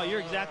 Oh, you're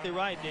exactly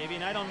right, Davey,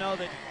 and I don't know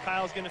that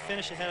Kyle's going to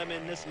finish ahead of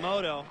him in this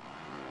moto.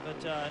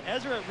 But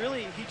Ezra,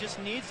 really, he just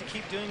needs to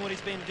keep doing what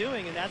he's been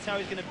doing, and that's how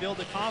he's going to build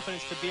the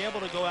confidence to be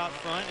able to go out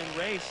front and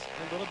race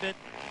a little bit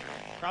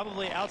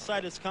probably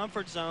outside his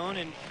comfort zone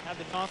and have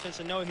the confidence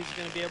to know he's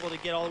going to be able to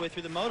get all the way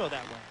through the moto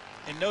that way.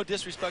 And no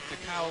disrespect to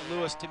Kyle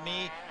Lewis, to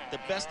me, the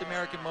best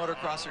American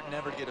motocrosser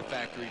never to get a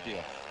factory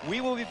deal.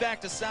 We will be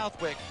back to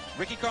Southwick.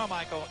 Ricky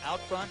Carmichael out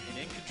front and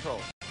in control.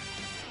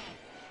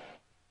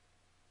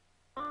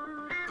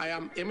 I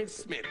am Emmett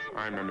Smith.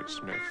 I'm Emmett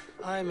Smith.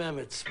 I'm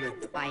Emmett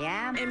Smith. I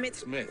am Emmett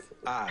Smith.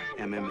 I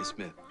am Emmett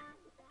Smith.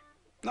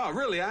 No,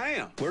 really, I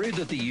am. Worried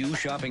that the you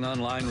shopping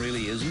online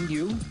really isn't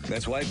you?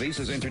 That's why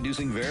Visa's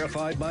introducing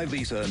Verified by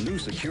Visa, a new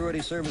security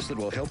service that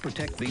will help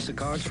protect Visa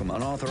cards from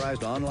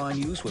unauthorized online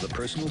use with a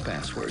personal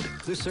password.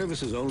 This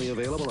service is only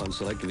available on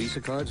select Visa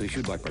cards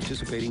issued by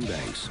participating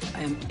banks.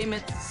 I am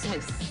Emmett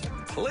Smith.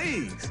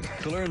 Please.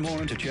 To learn more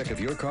and to check if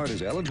your card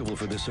is eligible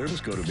for this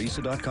service, go to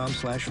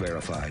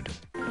visa.com/verified.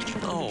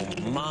 Oh,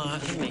 Ma,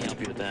 let me help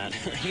you with that.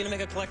 You're going to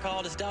make a collect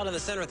call, just dial in the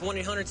center with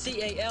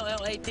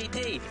 1-800-CALLATT.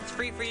 It's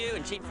free for you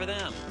and cheap for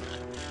them.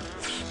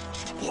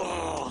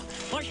 Whoa.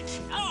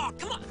 Oh,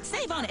 come on.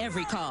 Save on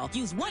every call.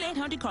 Use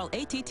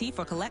 1-800-CALL-ATT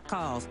for collect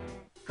calls.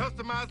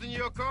 Customizing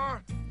your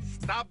car?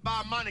 Stop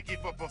by Meineke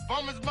for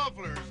performance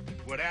mufflers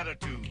with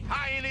attitude,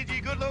 high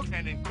energy, good looks,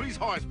 and increased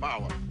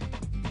horsepower.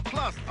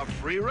 Plus a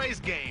free race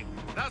game.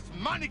 That's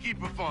Meineke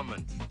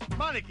Performance.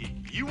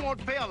 Meineke, you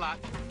won't pay a lot,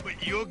 but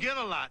you'll get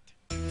a lot.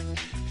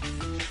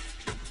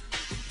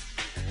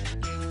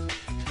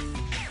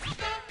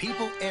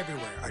 People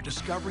everywhere are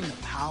discovering the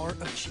power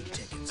of cheap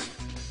tickets.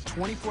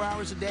 24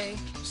 hours a day,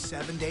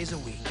 7 days a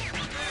week.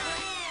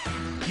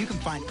 You can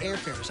find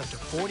airfares up to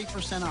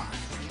 40%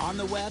 off on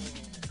the web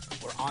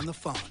or on the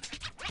phone.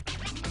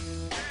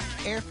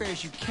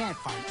 Airfares you can't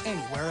find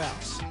anywhere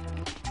else.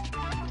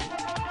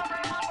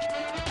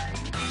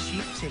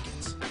 Cheap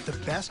tickets, the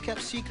best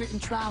kept secret in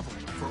travel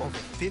for over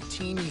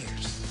 15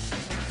 years.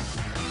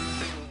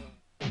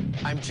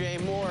 I I'm Jay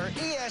Moore.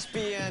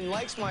 ESPN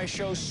likes my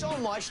show so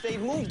much they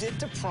moved it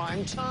to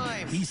prime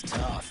time. He's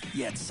tough,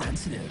 yet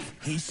sensitive.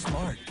 He's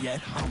smart,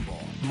 yet humble.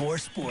 More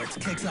sports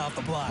kicks off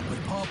the block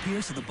with Paul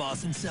Pierce of the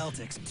Boston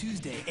Celtics,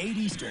 Tuesday, 8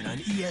 Eastern on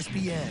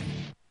ESPN.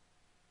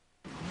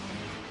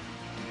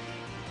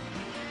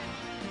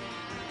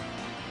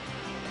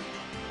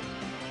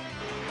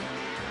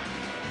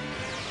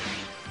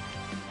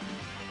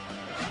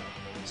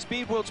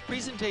 Speed World's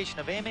presentation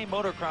of AMA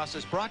Motocross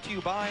is brought to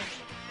you by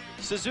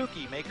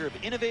Suzuki, maker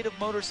of innovative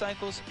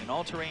motorcycles and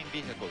all-terrain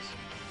vehicles.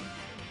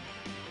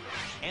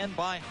 And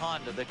by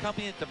Honda, the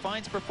company that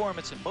defines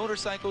performance in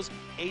motorcycles,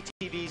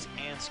 ATVs,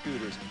 and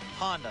scooters.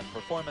 Honda,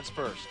 performance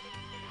first.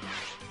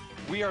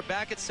 We are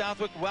back at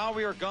Southwick. While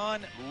we are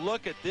gone,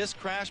 look at this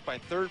crash by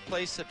third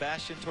place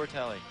Sebastian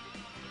Tortelli.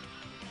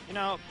 You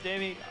know,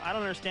 Davey, I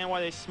don't understand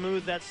why they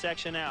smooth that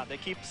section out. They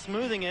keep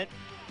smoothing it,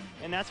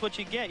 and that's what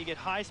you get. You get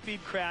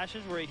high-speed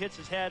crashes where he hits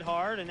his head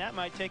hard, and that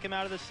might take him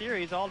out of the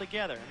series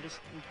altogether.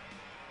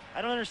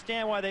 I don't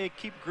understand why they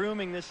keep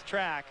grooming this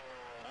track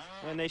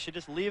when they should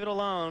just leave it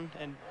alone,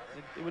 and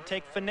it would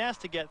take finesse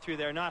to get through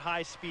there, not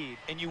high speed.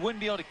 And you wouldn't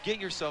be able to get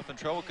yourself in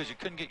trouble because you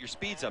couldn't get your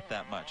speeds up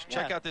that much. Yeah.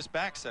 Check out this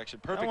back section.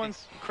 Perfect. That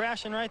one's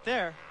crashing right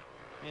there,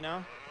 you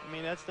know. I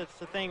mean, that's the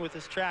thing with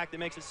this track that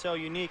makes it so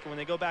unique. And when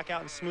they go back out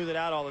and smooth it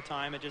out all the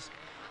time, it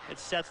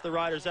sets the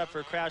riders up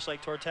for a crash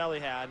like Tortelli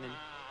had.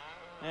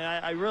 And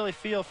I really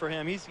feel for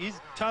him. He's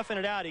toughing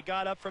it out. He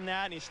got up from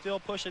that, and he's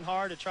still pushing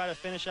hard to try to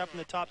finish up in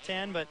the top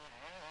 10. But,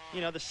 you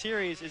know, the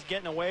series is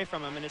getting away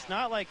from him. And it's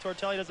not like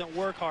Tortelli doesn't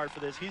work hard for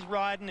this. He's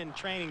riding and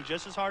training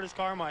just as hard as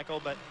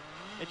Carmichael, but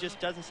it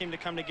just doesn't seem to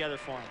come together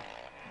for him.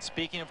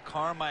 Speaking of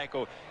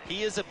Carmichael,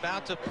 he is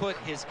about to put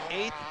his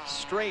 8th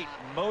straight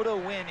moto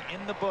win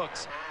in the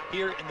books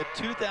here in the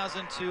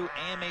 2002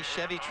 AMA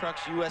Chevy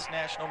Trucks U.S.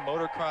 National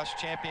Motocross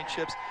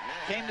Championships.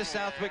 Came to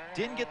Southwick,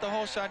 didn't get the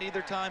whole shot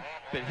either time,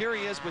 but here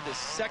he is with his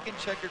second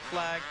checkered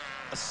flag,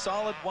 a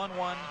solid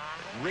 1-1.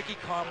 Ricky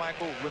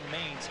Carmichael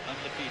remains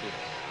undefeated.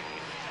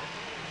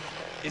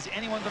 Is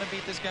anyone going to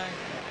beat this guy?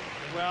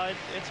 Well,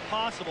 it's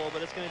possible,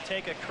 but it's going to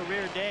take a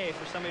career day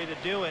for somebody to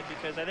do it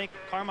because I think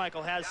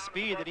Carmichael has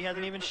speed that he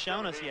hasn't even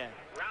shown us yet.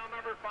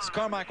 It's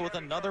Carmichael with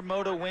another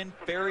moto win.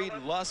 Ferry,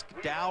 Lusk,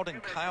 Dowd,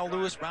 and Kyle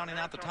Lewis rounding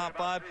out the top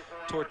 5.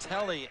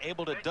 Tortelli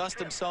able to dust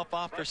himself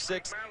off for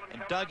 6th,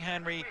 and Doug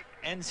Henry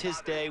ends his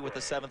day with a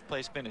 7th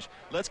place finish.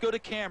 Let's go to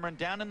Cameron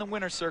down in the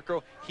winner's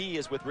circle. He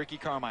is with Ricky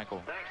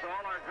Carmichael.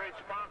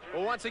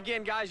 Well, once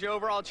again, guys, your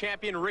overall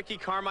champion, Ricky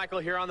Carmichael,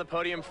 here on the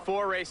podium.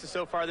 4 races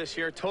so far this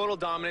year. Total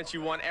dominance.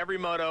 You won every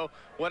moto.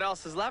 What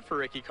else is left for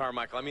Ricky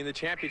Carmichael? I mean, the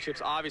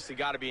championship's obviously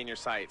got to be in your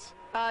sights.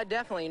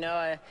 Definitely. You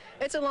know,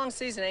 it's a long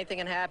season. Anything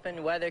can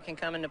happen. Weather can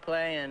come into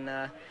play. And,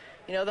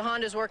 you know, the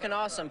Honda's working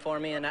awesome for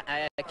me. And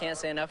I can't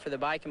say enough for the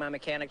bike and my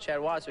mechanic, Chad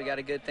Watts. We got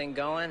a good thing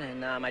going.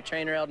 And my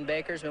trainer, Eldon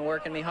Baker's been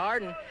working me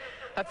hard. And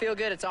I feel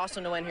good. It's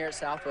awesome to win here at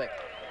Southwick.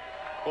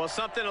 Well,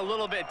 something a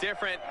little bit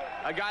different.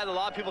 A guy that a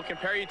lot of people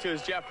compare you to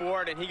is Jeff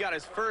Ward, and he got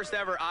his first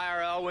ever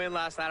IRL win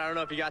last night. I don't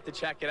know if you got to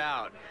check it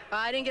out.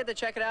 I didn't get to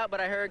check it out, but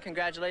I heard.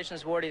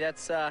 Congratulations, Wardy.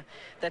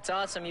 That's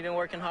awesome. You've been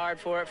working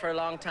hard for it for a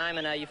long time,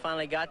 and you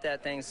finally got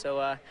that thing. So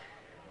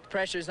the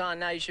pressure's on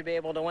now. You should be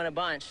able to win a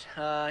bunch.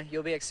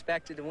 You'll be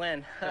expected to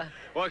win.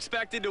 Well,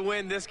 expected to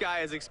win. This guy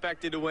is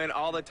expected to win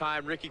all the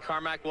time. Ricky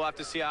Carmack, we'll have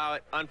to see how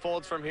it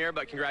unfolds from here,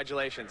 but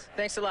congratulations.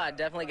 Thanks a lot.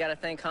 Definitely got to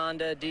thank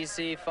Honda,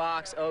 DC,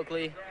 Fox,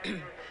 Oakley,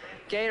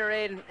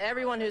 Gatorade, and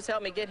everyone who's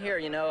helped me get here.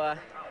 You know,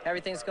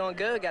 everything's going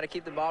good. Got to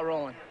keep the ball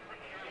rolling.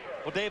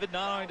 Well, David,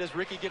 not only does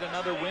Ricky get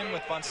another win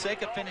with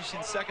Fonseca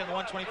finishing second,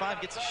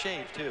 125, gets a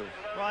shave, too.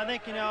 Well, I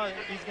think, you know,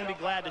 he's going to be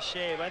glad to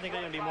shave. I think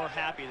they're going to be more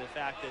happy the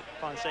fact that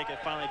Fonseca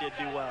finally did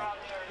do well.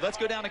 Let's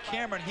go down to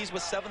Cameron. He's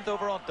with 7th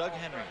overall, Doug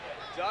Henry.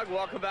 Doug,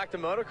 welcome back to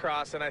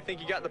motocross, and I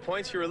think you got the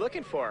points you were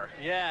looking for.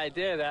 Yeah, I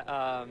did.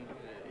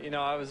 You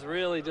know, I was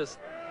really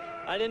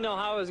I didn't know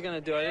how I was going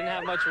to do it. I didn't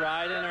have much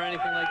riding or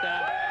anything like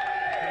that.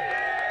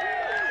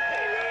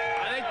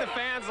 I think the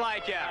fans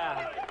like you.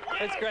 Yeah,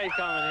 it's great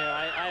coming here.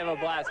 I have a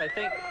blast. I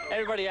think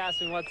everybody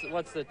asks me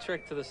what's the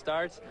trick to the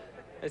starts.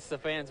 It's the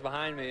fans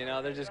behind me, you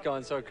know. They're just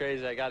going so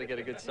crazy. I got to get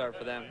a good start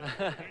for them.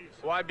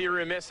 Well, I'd be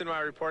remiss in my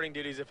reporting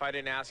duties if I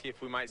didn't ask you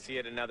if we might see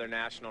it another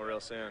national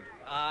real soon.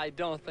 I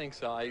don't think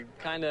so.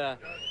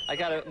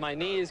 My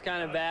knee is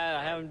kind of bad.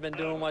 I haven't been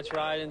doing much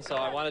riding, so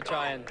I want to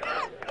try and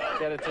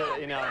get it to,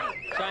 you know,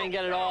 try and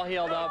get it all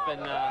healed up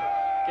and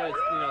get it,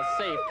 you know,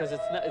 safe, because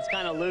it's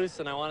kind of loose,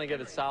 and I want to get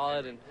it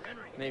solid and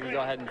maybe go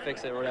ahead and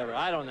fix it or whatever.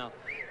 I don't know.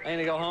 I'm going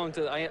to go home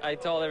I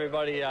told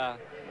everybody I'm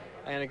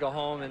going to go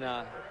home and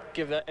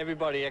give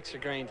everybody extra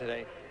grain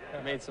today.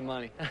 I made some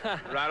money.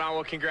 Right on.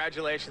 Well,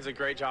 congratulations. A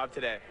great job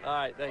today. All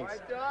right, thanks.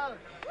 And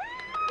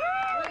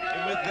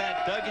with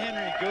that, Doug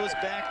Henry goes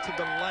back to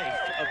the life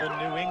of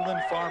a New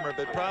England farmer,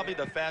 but probably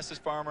the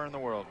fastest farmer in the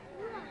world.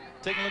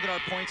 Taking a look at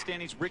our point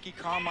standings, Ricky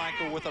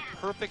Carmichael with a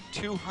perfect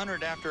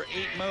 200 after 8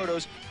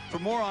 motos. For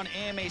more on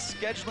AMA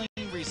scheduling,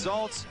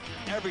 results,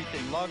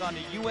 everything, log on to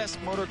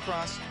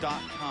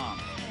usmotocross.com.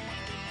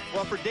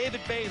 Well, for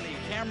David Bailey,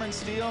 Cameron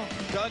Steele,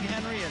 Doug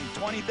Henry, and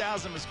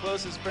 20,000 of his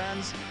closest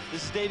friends,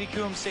 this is Davey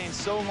Coombs saying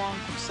so long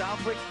from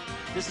Southwick.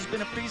 This has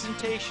been a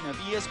presentation of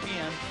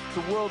ESPN,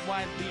 the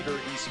worldwide leader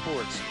in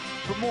sports.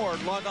 For more,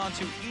 log on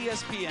to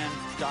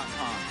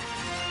ESPN.com.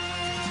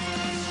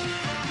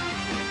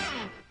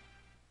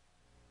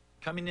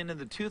 Coming into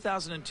the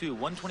 2002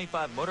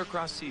 125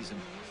 motocross season,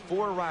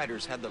 4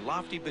 riders had the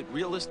lofty but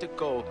realistic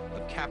goal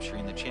of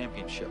capturing the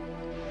championship.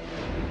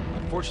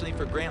 Unfortunately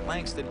for Grant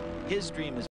Langston, his dream is